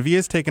percentages. And if he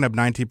is taking up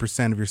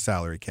 90% of your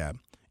salary cap,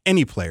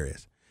 any player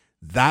is,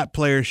 that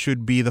player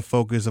should be the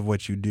focus of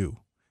what you do.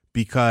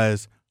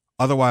 Because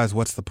otherwise,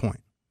 what's the point?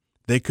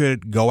 They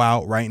could go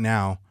out right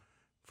now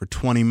for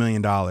 $20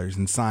 million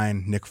and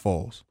sign Nick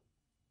Foles.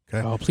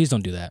 Okay? Oh, please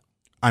don't do that.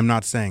 I'm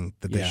not saying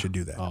that they Yeah. should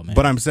do that. Oh, man.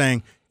 But I'm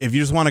saying if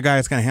you just want a guy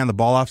that's going to hand the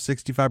ball off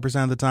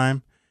 65% of the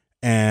time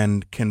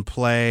and can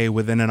play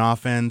within an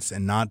offense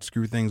and not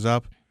screw things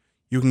up,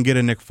 you can get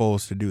a Nick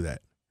Foles to do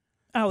that.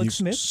 Alex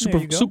Smith.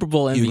 There you go. Super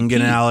Bowl MVP. You can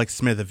get an Alex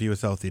Smith if he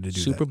was healthy to do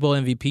Super that. Bowl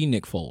MVP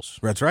Nick Foles.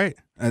 That's right.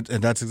 And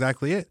that's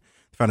exactly it.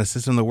 Found a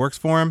system that works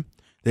for him.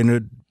 They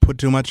didn't put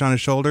too much on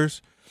his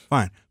shoulders.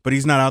 Fine. But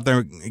he's not out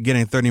there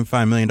getting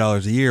 $35 million a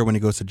year when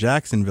he goes to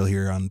Jacksonville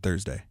here on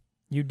Thursday.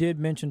 You did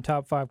mention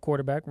top 5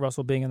 quarterback,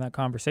 Russell being in that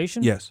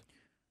conversation. Yes.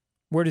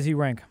 Where does he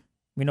rank?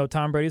 We know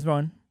Tom Brady's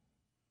one.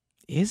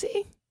 Is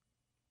he?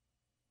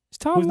 Is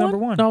Tom Who's number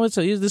 1? No, it's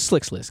the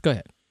Slicks list. Go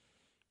ahead.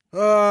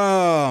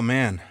 Oh,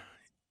 man.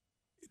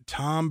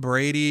 Tom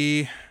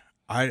Brady.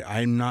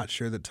 I'm not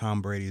sure that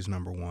Tom Brady is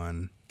number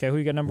 1 Okay, who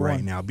you got number right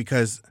 1? now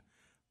because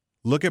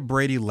look at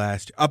Brady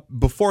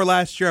before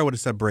last year, I would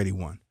have said Brady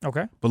won.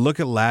 Okay. But look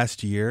at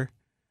last year.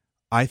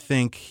 I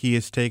think he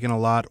has taken a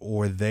lot,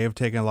 or they have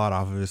taken a lot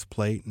off of his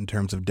plate in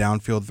terms of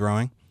downfield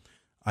throwing.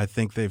 I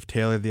think they've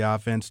tailored the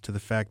offense to the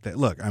fact that,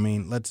 look, I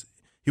mean,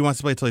 he wants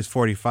to play till he's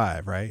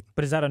 45, right?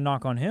 But is that a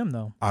knock on him,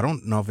 though? I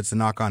don't know if it's a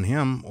knock on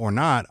him or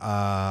not,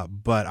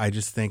 but I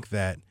just think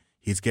that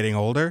he's getting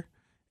older,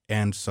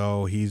 and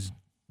so he's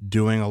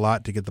doing a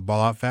lot to get the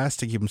ball out fast,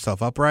 to keep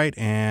himself upright,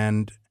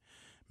 and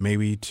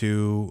maybe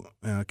to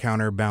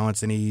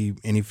counterbalance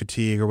any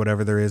fatigue or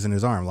whatever there is in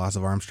his arm, loss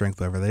of arm strength,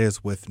 whatever that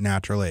is, with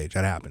natural age.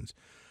 That happens.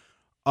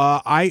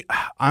 I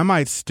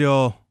might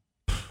still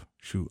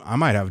I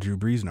might have Drew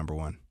Brees number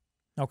 1.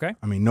 Okay.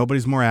 I mean,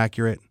 nobody's more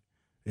accurate.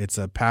 It's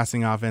a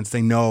passing offense.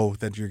 They know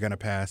that you're going to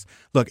pass.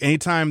 Look,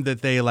 anytime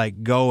that they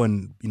go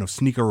and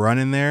sneak a run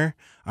in there,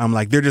 I'm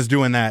like, they're just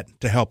doing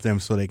that to help them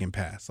so they can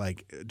pass.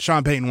 Like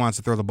Sean Payton wants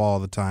to throw the ball all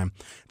the time.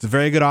 It's a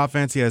very good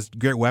offense. He has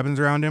great weapons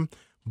around him,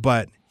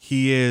 but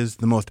he is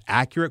the most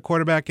accurate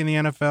quarterback in the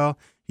NFL.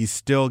 He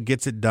still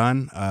gets it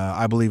done.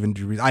 I believe in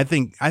Drew Brees. I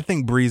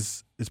think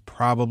Brees is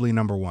probably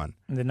number one.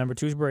 And then number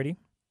 2 is Brady,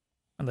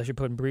 unless you're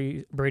putting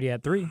Brady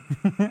at 3.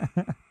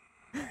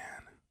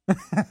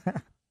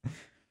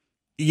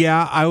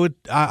 Yeah,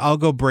 I'll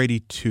go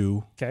Brady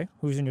 2. Okay,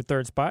 who's in your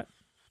 3rd spot?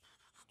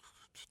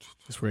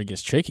 That's where it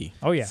gets tricky.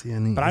 Oh yeah, See, I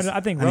need- but I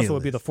think I need Russell a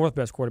would be the list. 4th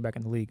best quarterback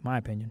in the league, my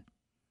opinion.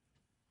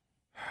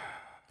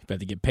 You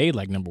better get paid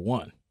like number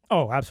 1.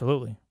 Oh,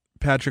 absolutely.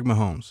 Patrick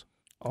Mahomes.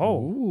 Oh,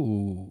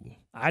 Ooh.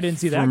 I didn't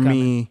see that For coming.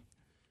 me,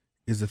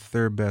 is the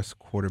 3rd best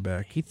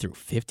quarterback He threw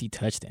 50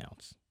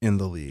 touchdowns. in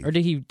the league. Or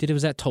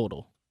was that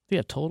total? Did he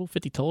have total?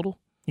 50 total?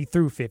 He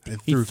threw 50. He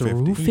He threw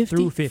 50. He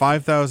threw 50.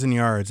 5,000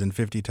 yards and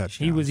 50 touchdowns.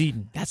 He was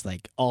eating. That's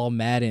like all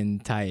Madden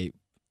type.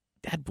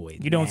 That boy.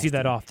 You don't see nasty.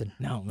 that often.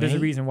 No, man. There's a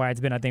reason why it's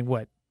been, I think,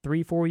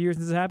 3-4 years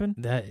since it happened?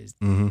 That is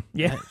Mm-hmm.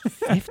 Yeah.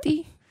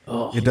 50?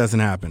 Oh, It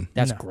doesn't happen.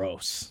 that's No.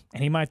 gross.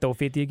 And he might throw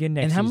 50 again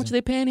next And how season. much are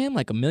they paying him?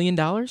 Like $1 million?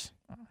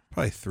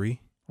 Probably 3.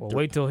 Well,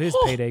 wait till his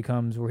Oh. payday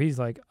comes where he's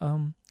like,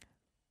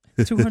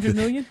 200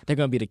 million? They're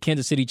going to be the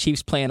Kansas City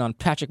Chiefs playing on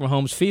Patrick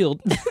Mahomes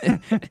Field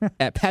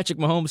at Patrick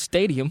Mahomes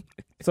Stadium.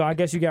 So I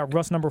guess you got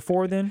Russ number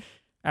 4 then,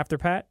 after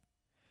Pat?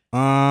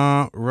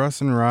 Russ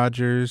and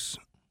Rodgers.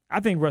 I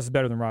think Russ is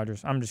better than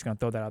Rodgers. I'm just going to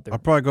throw that out there. I'll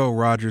probably go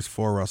Rodgers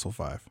 4, Russell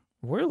 5.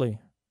 Really?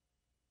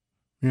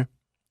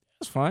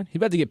 That's fine. He's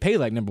about to get paid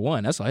like number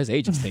 1. That's all his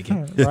agent's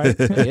thinking. Right?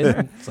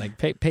 It's like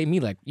pay me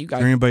like you Is got.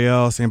 there anybody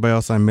else? Anybody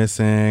else I'm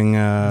missing?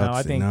 I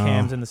Let's see. think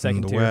Cam's in the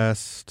second the tier.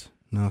 West.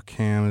 No,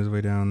 Cam is way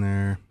down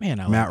there.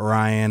 Man, I Matt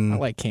Ryan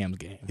like Cam's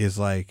game. is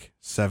like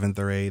 7th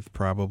or 8th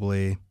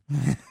probably.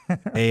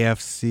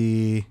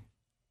 AFC.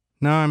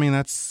 No, I mean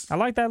that's I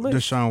like that list.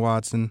 Deshaun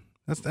Watson.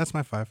 That's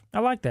my 5. I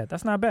like that.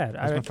 That's not bad.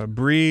 That's my 5.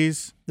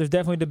 Breeze, There's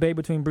definitely debate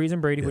between Breeze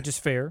and Brady, Yeah. which is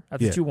fair.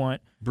 That's Yeah. what you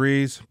want.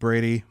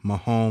 Brady,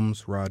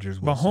 Mahomes, Rodgers,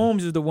 Wilson.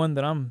 Mahomes is the one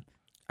that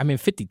I mean,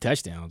 50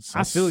 touchdowns.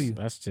 I feel you.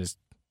 That's just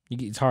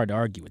it's hard to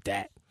argue with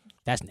that.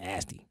 That's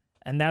nasty.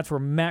 and that's where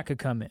Matt could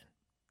come in.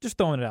 Just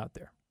throwing it out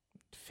there.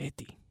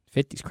 50.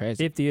 50's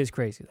crazy. 50 is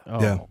crazy, though.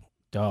 Oh, Yeah.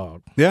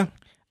 dog. Yeah.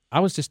 I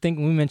was just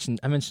thinking. I mentioned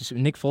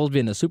Nick Foles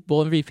being the Super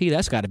Bowl MVP.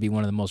 That's got to be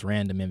one of the most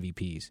random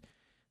MVPs.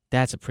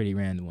 That's a pretty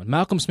random one.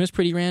 Malcolm Smith's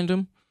pretty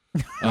random.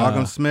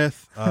 Malcolm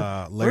Smith,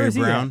 Where Larry is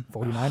he Brown. at?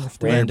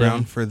 49ers. Larry Random.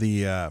 Brown for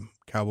the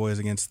Cowboys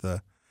against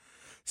the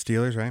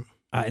Steelers, right?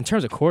 In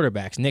terms of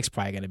quarterbacks, Nick's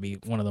probably going to be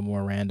one of the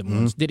more random Mhm.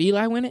 ones. Did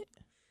Eli win it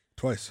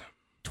Twice.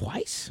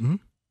 twice? Mhm.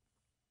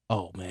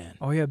 Oh man,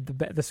 Oh, yeah,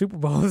 the Super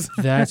Bowls.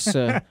 that's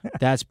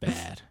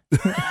bad.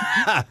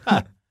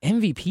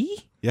 MVP?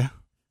 Yeah.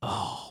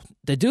 Oh,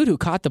 the dude who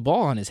caught the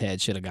ball on his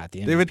head should have got the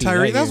MVP. David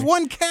Tyree. that That's year.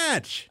 one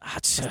catch.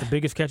 That's, the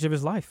biggest catch of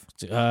his life.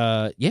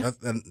 yeah.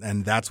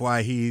 And that's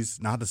why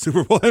he's not the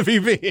Super Bowl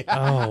MVP.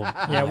 Oh,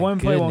 Yeah, my one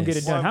play won't get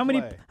it goodness. done. One How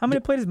play. many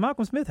plays does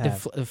Malcolm Smith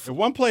have? If, If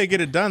one play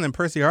get it done, then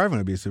Percy Harvin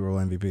would be Super Bowl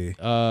MVP.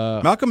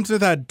 uh, Malcolm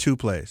Smith had 2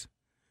 plays.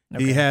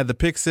 Okay. He had the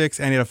pick 6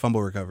 and he had a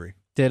fumble recovery.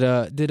 did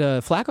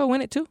Flacco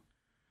win it too?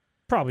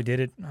 Probably did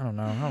it. I don't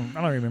know.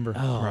 I don't remember.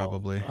 Oh,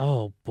 Probably.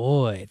 Oh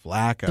boy,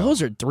 Flacco.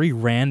 those are 3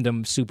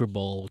 random Super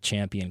Bowl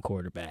champion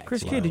quarterbacks.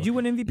 Chris Wow. Kidd, did you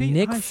win MVP?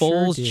 Nick I sure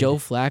Foles, did. Joe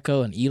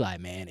Flacco, and Eli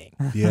Manning.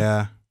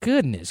 Yeah.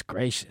 Goodness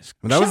gracious!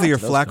 Well, that was Shout the year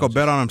out to those Flacco coaches.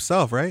 bet on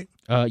himself, right?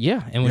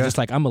 Yeah, and was Yeah. just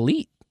like, I'm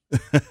elite.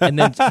 And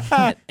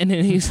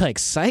then he's like,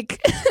 psych.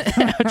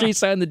 After he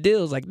signed the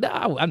deal, he's like, no,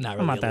 I'm not really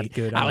I'm not that elite.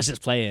 good. I was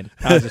just playing.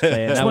 I I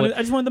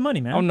just wanted the money,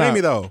 man. I'm Pay not,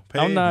 me, though. Pay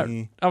I'm not.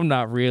 me. I'm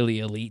not really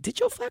elite. Did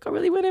Joe Flacco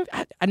really win it?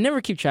 I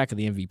never keep track of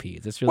the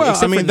MVPs. It's really Well, I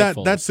except for mean, Nick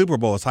Foles. that Super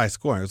Bowl is high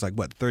scoring. It was like,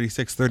 what,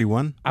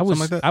 36-31? I was Something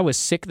like that? I was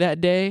sick that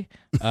day.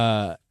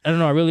 I don't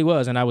know. I really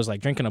was, and I was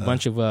like drinking a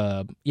bunch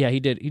of. He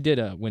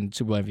did win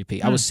Super Bowl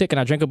MVP. I was sick, and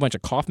I drank a bunch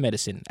of cough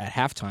medicine at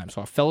halftime.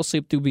 So I fell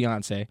asleep through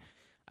Beyonce.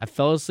 I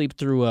fell asleep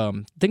through. I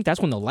think that's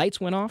when the lights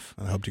went off,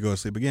 I hope you go to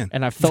sleep again.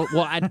 and I felt.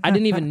 Well, I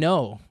didn't even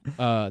know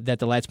that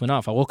the lights went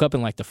off. I woke up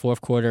in like the fourth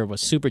quarter, was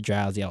super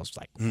drowsy. I was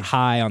like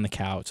high on the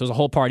couch. There was a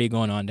whole party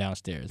going on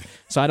downstairs.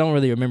 So I don't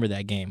really remember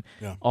that game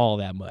all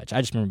that much.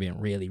 I just remember being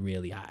really,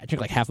 really high. I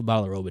drank like half a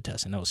bottle of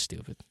Robitussin. That was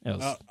stupid. It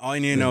was, All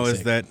you need to know really is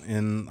sick. that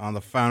on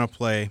the final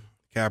play,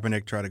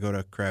 Kaepernick tried to go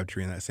to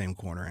Crabtree in that same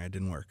corner, and it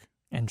didn't work.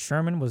 And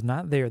Sherman was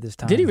not there this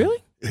time. Did he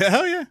really?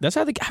 Hell yeah. That's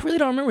how I really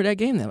don't remember that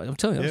game. I'm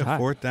telling you, that was Yeah, hot.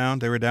 4th down.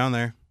 They were down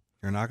there.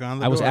 You're knocking on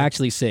the I was door.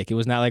 actually sick. It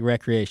was not like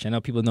recreation. I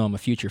know people know I'm a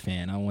Future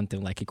fan. I don't want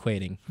them like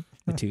equating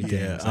the two things.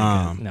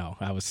 Yeah, Like, no,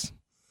 I was.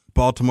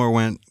 Baltimore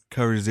went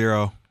cover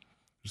 0,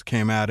 just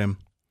came at him,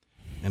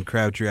 and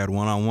Crabtree had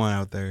 1-on-1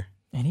 out there.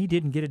 And he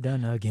didn't get it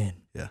done again.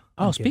 Yeah.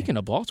 Oh, Okay. speaking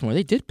of Baltimore,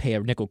 they did pay a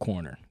nickel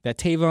corner. That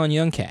Tavon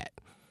Young cat.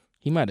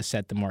 He might have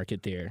set the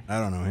market there. I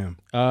don't know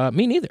him.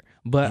 Me neither.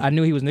 But I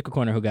knew he was nickel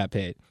corner who got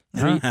paid.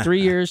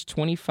 3 years,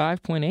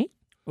 25.8,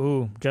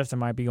 Ooh, Justin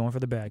might be going for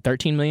the bag.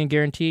 $13 million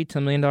guaranteed,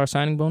 $10 million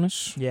signing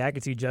bonus. Yeah, I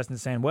could see Justin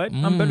saying, "What?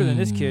 I'm better than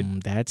this kid."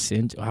 I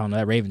don't know.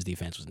 That Ravens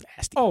defense was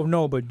nasty. Oh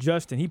no, but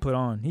Justin, he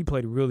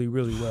played really,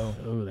 really well.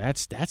 Oh,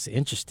 that's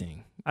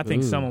interesting. I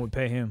think Ooh. someone would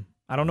pay him.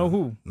 I don't know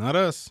who. Not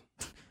us.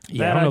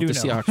 Yeah, That I don't I know if do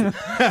the know.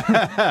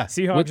 Seahawks.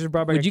 Seahawks just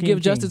brought back. Would you Akeem give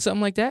King. Justin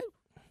something like that?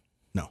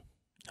 No.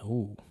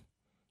 Oh,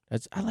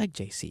 I like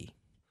JC.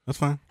 That's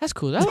fine. That's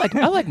cool. I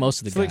like most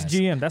of the Slick's guys.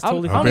 GM. That's I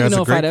totally don't Hope he fine. even has know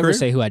a if I'd great ever career.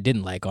 say who I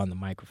didn't like on the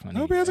microphone. I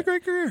hope he has a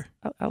great career.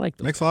 I like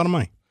those. Makes a lot of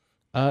money.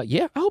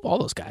 Yeah, I hope all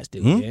those guys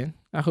do, Hmm? man.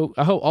 I hope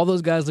all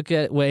those guys look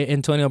at what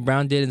Antonio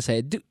Brown did and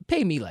say, "Dude,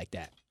 pay me like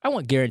that. I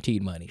want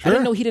guaranteed money." I Sure.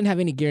 didn't know he didn't have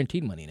any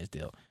guaranteed money in his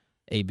deal.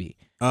 AB.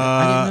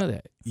 I didn't know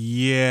that.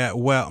 Yeah,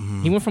 well,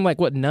 He went from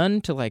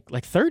none to like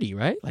 30,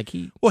 right?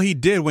 he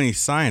did when he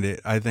signed it.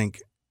 I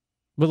think.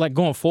 But like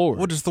going forward.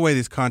 Well, just the way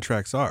these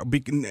contracts are,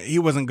 he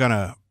wasn't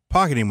gonna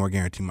pocket any more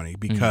guarantee money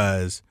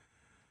because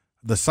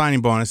the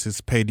signing bonus is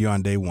paid to you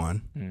on day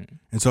one,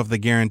 and so if they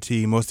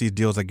guarantee, most of these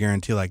deals are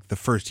guarantee like the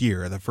first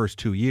year or the first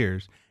 2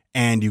 years,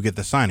 and you get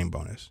the signing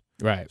bonus.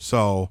 Right.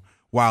 So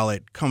while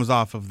it comes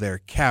off of their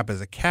cap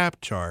as a cap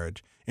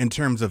charge, in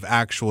terms of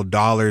actual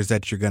dollars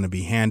that you're going to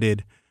be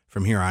handed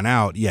from here on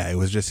out, yeah, it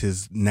was just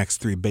his next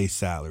 3 base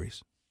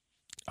salaries.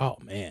 Oh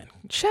man!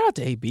 Shout out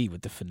to AB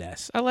with the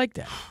finesse. I like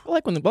that. I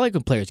like when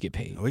players get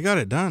paid. We got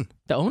it done.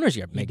 The owners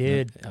get making.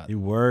 did. He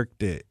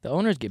worked it. The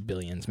owners get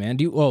billions, man.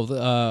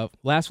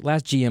 Last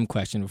GM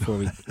question before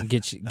we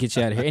get you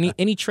out of here.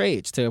 Any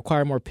trades to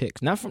acquire more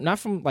picks? Not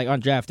from like on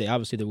draft day.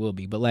 Obviously there will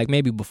be, but like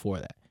maybe before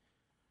that.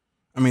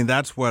 I mean,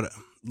 that's what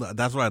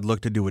I'd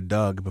look to do with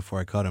Doug before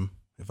I cut him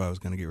if I was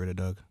going to get rid of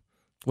Doug.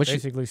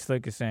 Basically,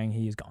 Slick is saying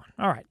he is gone.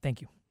 All right, thank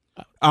you.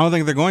 I don't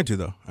think they're going to,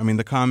 though. I mean,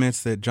 the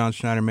comments that John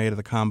Schneider made at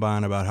the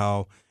Combine about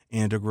how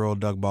integral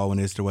Doug Baldwin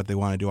is to what they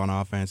want to do on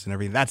offense and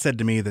everything, that said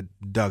to me that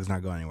Doug's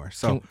not going anywhere.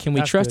 So can we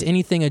that's trust good.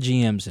 anything a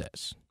GM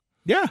says?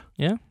 yeah,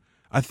 Yeah.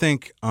 I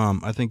think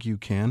you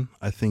can.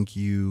 I think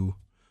you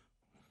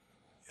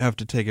have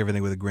to take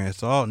everything with a grain of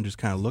salt and just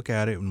kind of look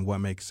at it and what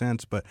makes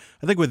sense. But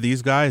I think with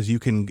these guys, you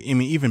can. I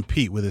mean, even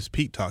Pete with his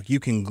Pete talk, you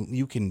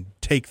can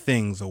take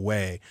things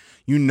away.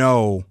 You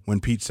know,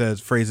 when Pete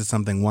phrases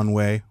something one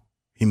way,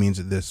 he means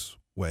it this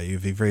way.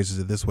 If he phrases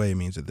it this way, he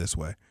means it this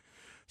way.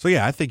 So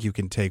yeah, I think you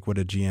can take what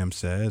a GM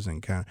says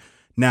and kind of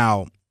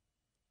now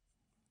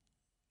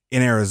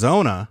in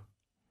Arizona.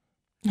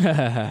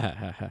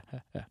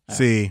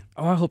 See,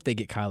 I hope they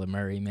get Kyler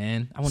Murray,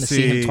 man. I want to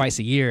see him twice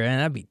a year, and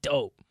that'd be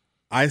dope.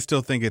 I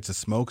still think it's a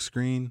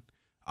smokescreen.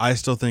 I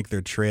still think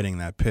they're trading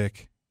that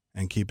pick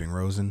and keeping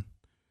Rosen.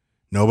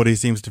 Nobody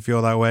seems to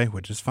feel that way,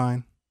 which is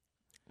fine.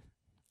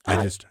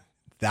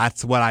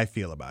 That's what I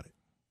feel about it.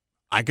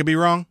 I could be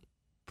wrong.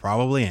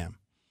 Probably am.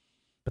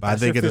 But I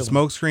think it's a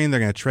smokescreen. They're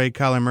going to trade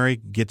Kyler Murray,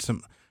 get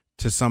some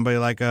to somebody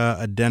like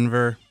a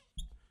Denver.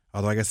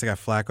 Although I guess they got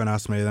Flacco now,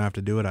 so maybe they don't have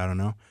to do it. I don't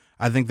know.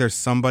 I think there's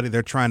somebody,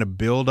 they're trying to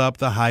build up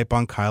the hype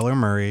on Kyler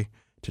Murray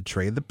to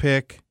trade the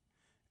pick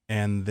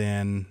and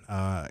then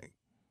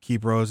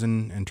keep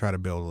Rosen and try to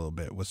build a little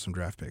bit with some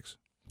draft picks.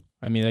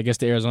 I mean, I guess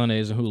the Arizona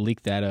isn't who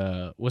leaked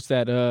that. What's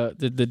that?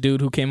 The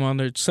dude who came on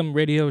there, some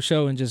radio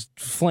show and just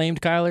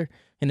flamed Kyler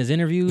in his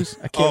interviews.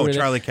 I can't remember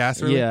Charlie that.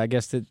 Casserly? Yeah, I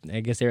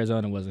guess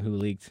Arizona wasn't who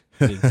leaked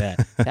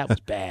that. That was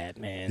bad,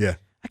 man. Yeah.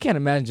 I can't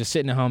imagine just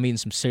sitting at home eating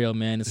some cereal,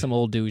 man, and some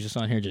old dude just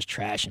on here just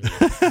trashing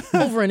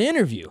me over an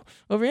interview.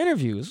 Over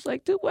interviews. It's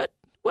like, dude, what?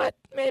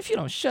 Man, if you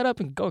don't shut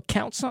up and go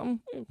count something,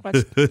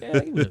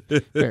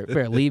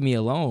 better leave me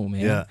alone,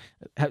 man.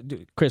 Yeah.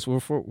 Chris,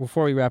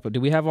 before we wrap up,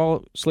 do we have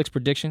all Slick's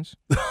predictions?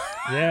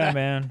 Yeah,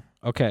 man.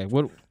 Okay,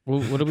 what do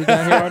we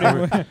got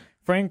here?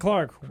 Frank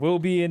Clark will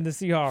be in the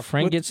Seahawks.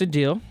 Frank gets a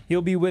deal.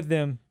 He'll be with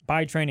them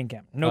by training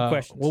camp. No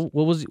questions. What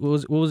was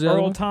the other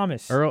Earl one?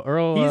 Thomas.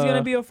 Earl. He's going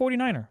to be a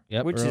 49er.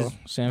 Yep. Which Earl, is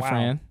San wow.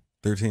 Fran.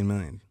 $13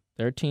 million.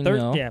 13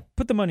 mil. Yeah,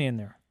 put the money in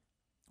there.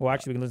 Well,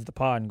 actually, we can listen to the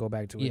pod and go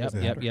back to it.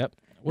 Yep.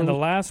 And the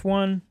last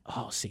one.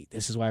 Oh, see,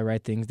 this is why I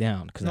write things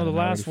down. No, the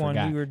last one.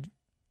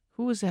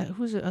 Who was that? What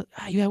was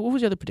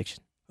the other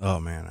prediction? Oh,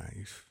 man,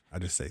 I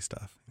just say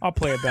stuff. I'll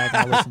play it back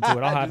and I'll listen to it.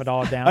 I'll have it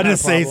all down. I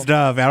just say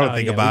stuff. I don't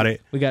think yeah, about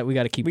it. We got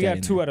to keep. We that got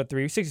in 2 there. out of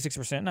 3,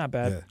 66%. Not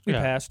bad. Yeah. We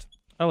Yeah. passed.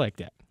 I like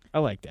that.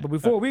 But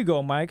before we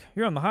go, Mike,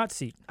 you're on the hot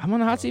seat. I'm on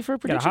the hot seat for a Got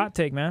a prediction. hot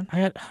take, man. I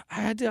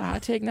had a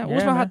hot take now. What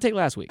was Yeah, my man. hot take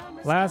last week?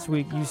 Last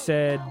week you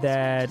said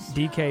that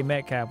DK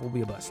Metcalf will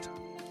be a bust.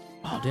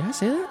 Oh, did I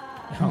say that?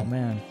 Oh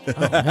man.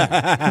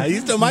 He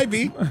still might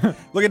be.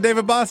 Look at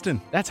David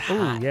Boston. That's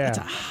hot. yeah. That's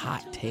a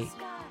hot take.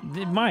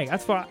 Mike,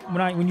 that's why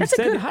when you That's a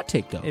said good it, hot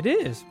take though. it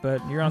is,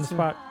 but you're on the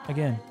spot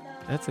again.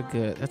 That's a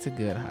good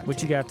hot What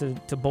take. you got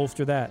to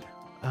bolster that?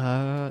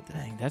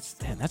 Dang, that's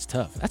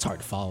tough. That's hard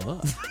to follow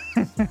up.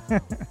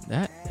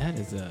 that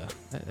is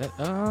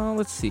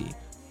let's see.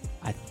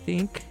 I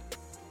think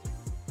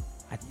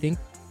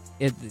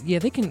it. Yeah,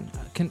 they can.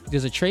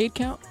 Does a trade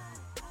count?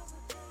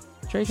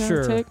 Trade count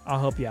Sure, take? I'll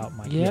help you out,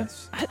 Mike. Yeah.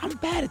 Yes. I'm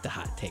bad at the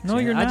hot takes. No,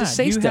 man. you're I just not.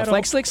 say You stuff. had a-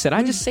 Like Slick said,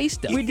 I just say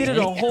stuff. We did it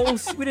a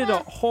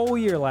whole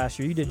year last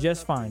year. You did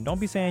just fine. Don't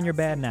be saying you're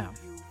bad now.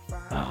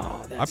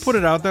 Oh, I put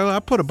it out there. I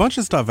put a bunch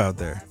of stuff out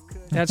there.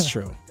 that's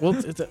true.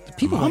 Well,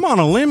 people. I'm on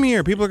a limb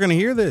here. People are going to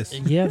hear this.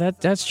 Yeah,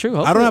 that's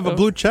true. I don't have a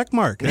blue check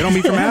mark. They don't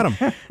meet from Adam.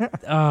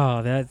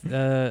 Oh,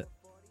 that.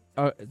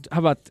 How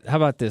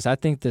about this? I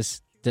think the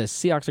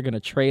Seahawks are going to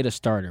trade a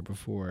starter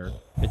before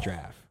the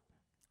draft.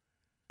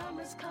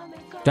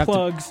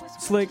 Plugs,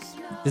 Slick.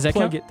 Does that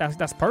Plug count? it.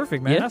 That's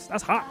perfect, man. Yeah.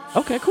 That's hot.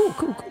 Okay, cool.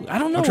 I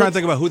don't know. I'm trying to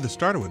think about who the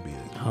starter would be.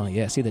 Oh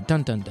yeah, see the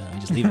dun dun dun. You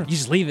just leave it. You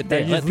just leave it there.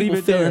 Yeah, you Let just leave people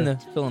it fill in there.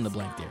 the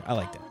blank there. I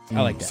like that.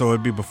 I like that. So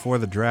it'd be before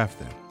the draft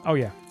then. Oh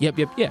yeah. Yep,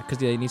 yeah, because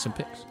they need some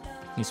picks.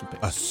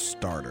 A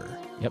starter.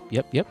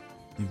 Yep.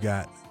 You've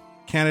got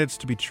candidates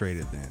to be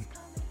traded then.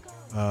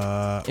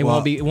 It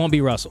won't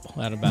be Russell.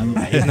 Out about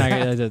it. He's not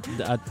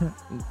gonna.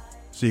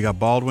 So you got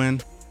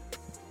Baldwin,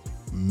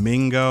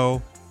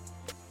 Mingo.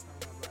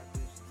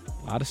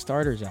 A lot of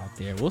starters out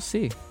there. We'll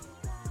see.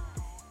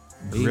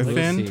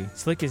 Griffin? We'll see.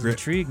 Slick is Gri-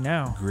 intrigued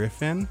now.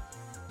 Griffin.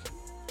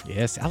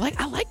 Yes, I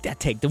like that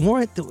take. The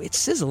more it's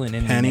sizzling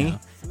in Penny? there now.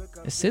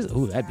 It's sizzling.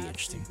 Ooh, that'd be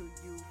interesting.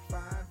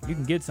 You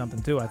can get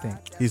something too, I think.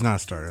 He's not a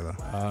starter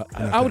though.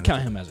 I would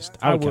count him as a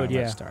starter. I count would, him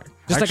as yeah. a starter.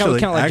 Just like I would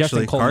count like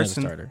Justin Coleman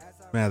Carson, as a starter.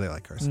 Man, they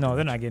like Carson. No,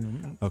 they're not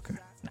getting. Okay.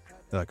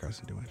 They like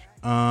Carson too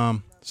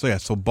much.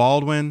 So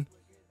Baldwin,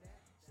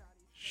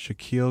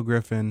 Shaquille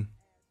Griffin,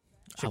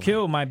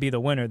 Shaquille might be the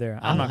winner there.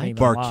 I'm not like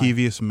going to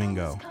even lie. Barkevius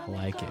Mingo. I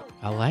like it.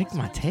 I like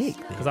my take.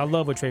 Because I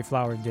love what Trey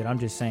Flowers did. I'm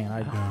just saying.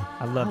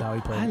 I loved how he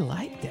I played.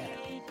 like that.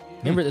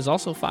 Remember, there's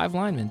also 5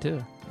 linemen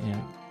too. Yeah.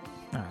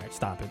 All right,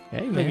 stop it.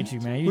 Hey, Look man. at you,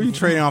 man. Who are you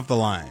trading off the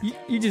line?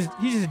 You just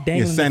dangling.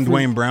 You the send fruit.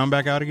 Dwayne Brown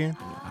back out again?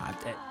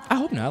 I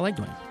hope not. I like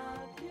Dwayne.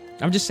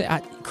 I'm just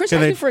saying. Chris Can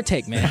asked they- me for a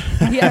take, man.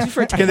 He asked me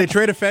for a take. Can they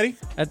trade a Fetty?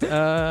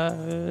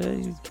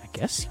 I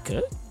guess he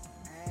could.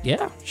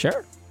 Yeah,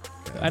 sure.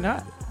 Why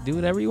not? Do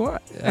whatever you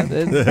want.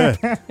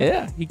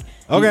 Yeah.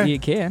 Okay. You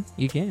can.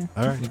 You can.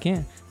 All right. You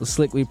can. Well,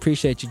 Slick, we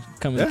appreciate you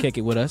coming to Yeah. kick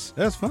it with us.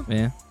 That's fun.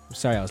 Man, I'm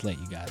sorry I was late,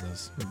 you guys. I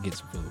was get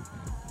some food. Man.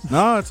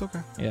 No, it's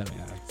okay. Yeah,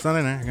 man.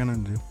 Sunday night, I got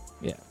nothing to do.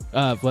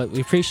 Yeah. But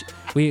we appreciate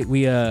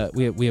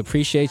we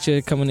appreciate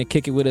you coming to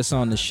kick it with us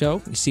on the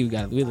show. You see, we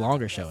got a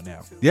longer show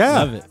now. Yeah.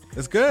 Love it.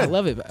 It's good. I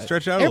love it.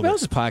 Stretch out a Everybody little bit.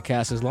 else's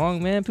podcast is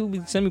long, man. People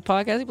be sending me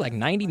podcasts, they be like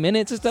 90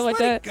 minutes and stuff like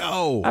that.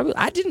 Go.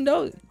 I didn't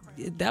know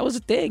that was a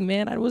thing,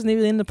 man. I wasn't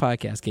even in the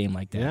podcast game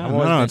like that. Yeah, I've no,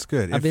 always no, been- it's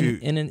good. I've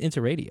If been you- into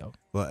radio.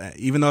 Well,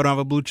 even though I don't have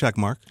a blue check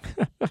mark,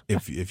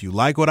 if you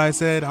like what I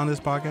said on this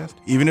podcast,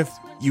 even if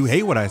you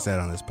hate what I said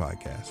on this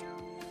podcast,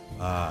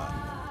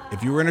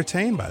 if you were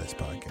entertained by this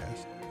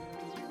podcast,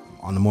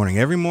 on the morning,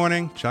 every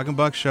morning, Chuck and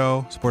Buck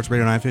Show, Sports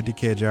Radio 950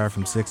 KJR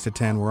from 6 to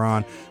 10, we're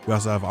on. We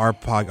also have our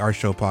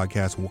show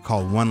podcast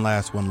called One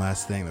Last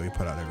Thing that we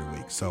put out every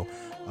week. So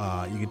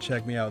you can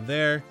check me out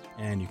there,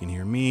 and you can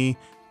hear me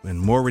and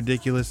more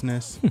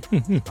ridiculousness.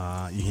 You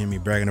hear me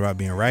bragging about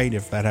being right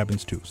if that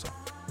happens too. So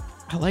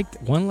I like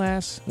one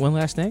last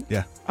thing.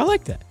 yeah. I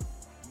like that.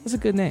 That's a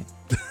good name.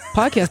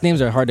 Podcast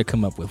names are hard to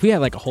come up with. We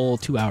had like a whole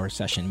 2-hour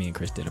session me and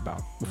Chris did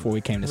about before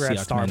we came to We're at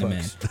Seahawks Man to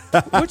Man.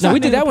 Starbucks. No, we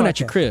did that one at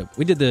your crib.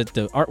 We did the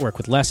artwork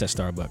with Les at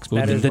Starbucks. But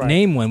That the is right.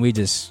 name one, we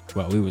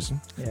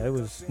Yeah, it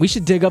was we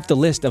should dig up the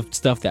list of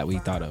stuff that we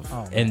thought of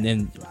Oh,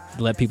 and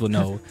let people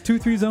know.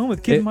 2-3 zone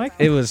with Kid Mike.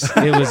 It was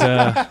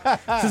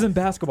This isn't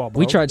basketball, bro.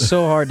 we tried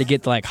so hard to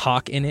get like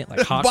Hawk in it,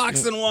 like Hawk.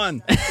 Boxing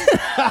one.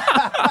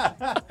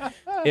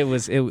 It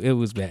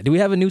was bad. Do we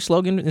have a new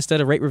slogan instead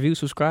of rate, review,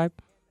 subscribe?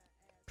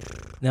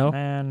 No,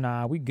 Man,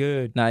 nah, we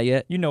good. not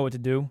yet. You know what to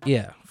do.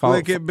 Yeah, follow,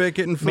 Flick it, bick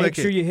it, and flick Make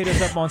sure it. you hit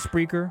us up on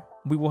Spreaker.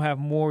 We will have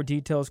more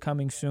details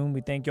coming soon.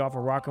 We thank y'all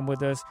for rocking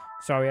with us.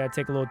 Sorry I had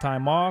to take a little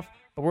time off,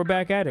 but we're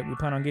back at it. We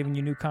plan on giving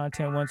you new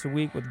content once a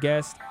week with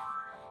guests.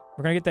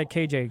 We're going to get that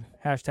KJ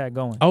hashtag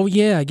going. Oh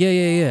yeah. And then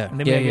Yeah, we're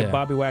going to yeah. get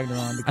Bobby Wagner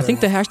on. I because think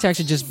the hashtag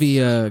should just be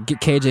get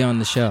KJ on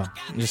the show.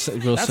 Just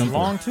real that's simple.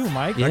 long too,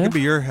 Mike. Yeah. That could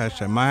be your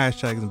hashtag. My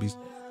hashtag is gonna be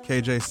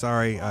KJ.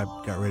 Sorry, I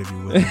got rid of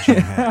you with my GM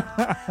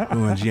hat. With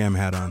my GM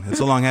hat on. It's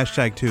a long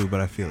hashtag too, but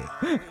I feel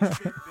it.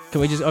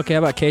 Can we just how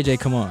about KJ?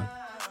 Come on,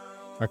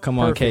 or come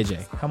on Perfect.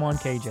 KJ. Come on,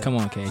 KJ. Come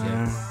on KJ.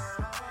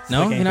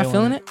 No, Slick you're ain't not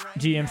feeling it.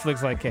 GM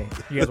Slicks like K.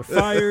 You guys are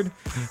fired.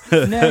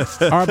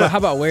 Next. All right, but how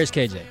about where's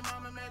KJ?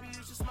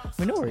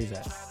 We know where he's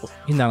at.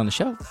 He's not on the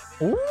show.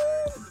 Ooh,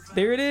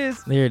 there it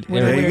is. There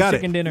Winner, Yeah, you winner, got it.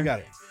 chicken dinner. You got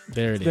it.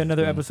 there it It's is. been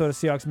another episode of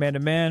Seahawks Man to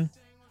Man.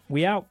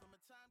 We out.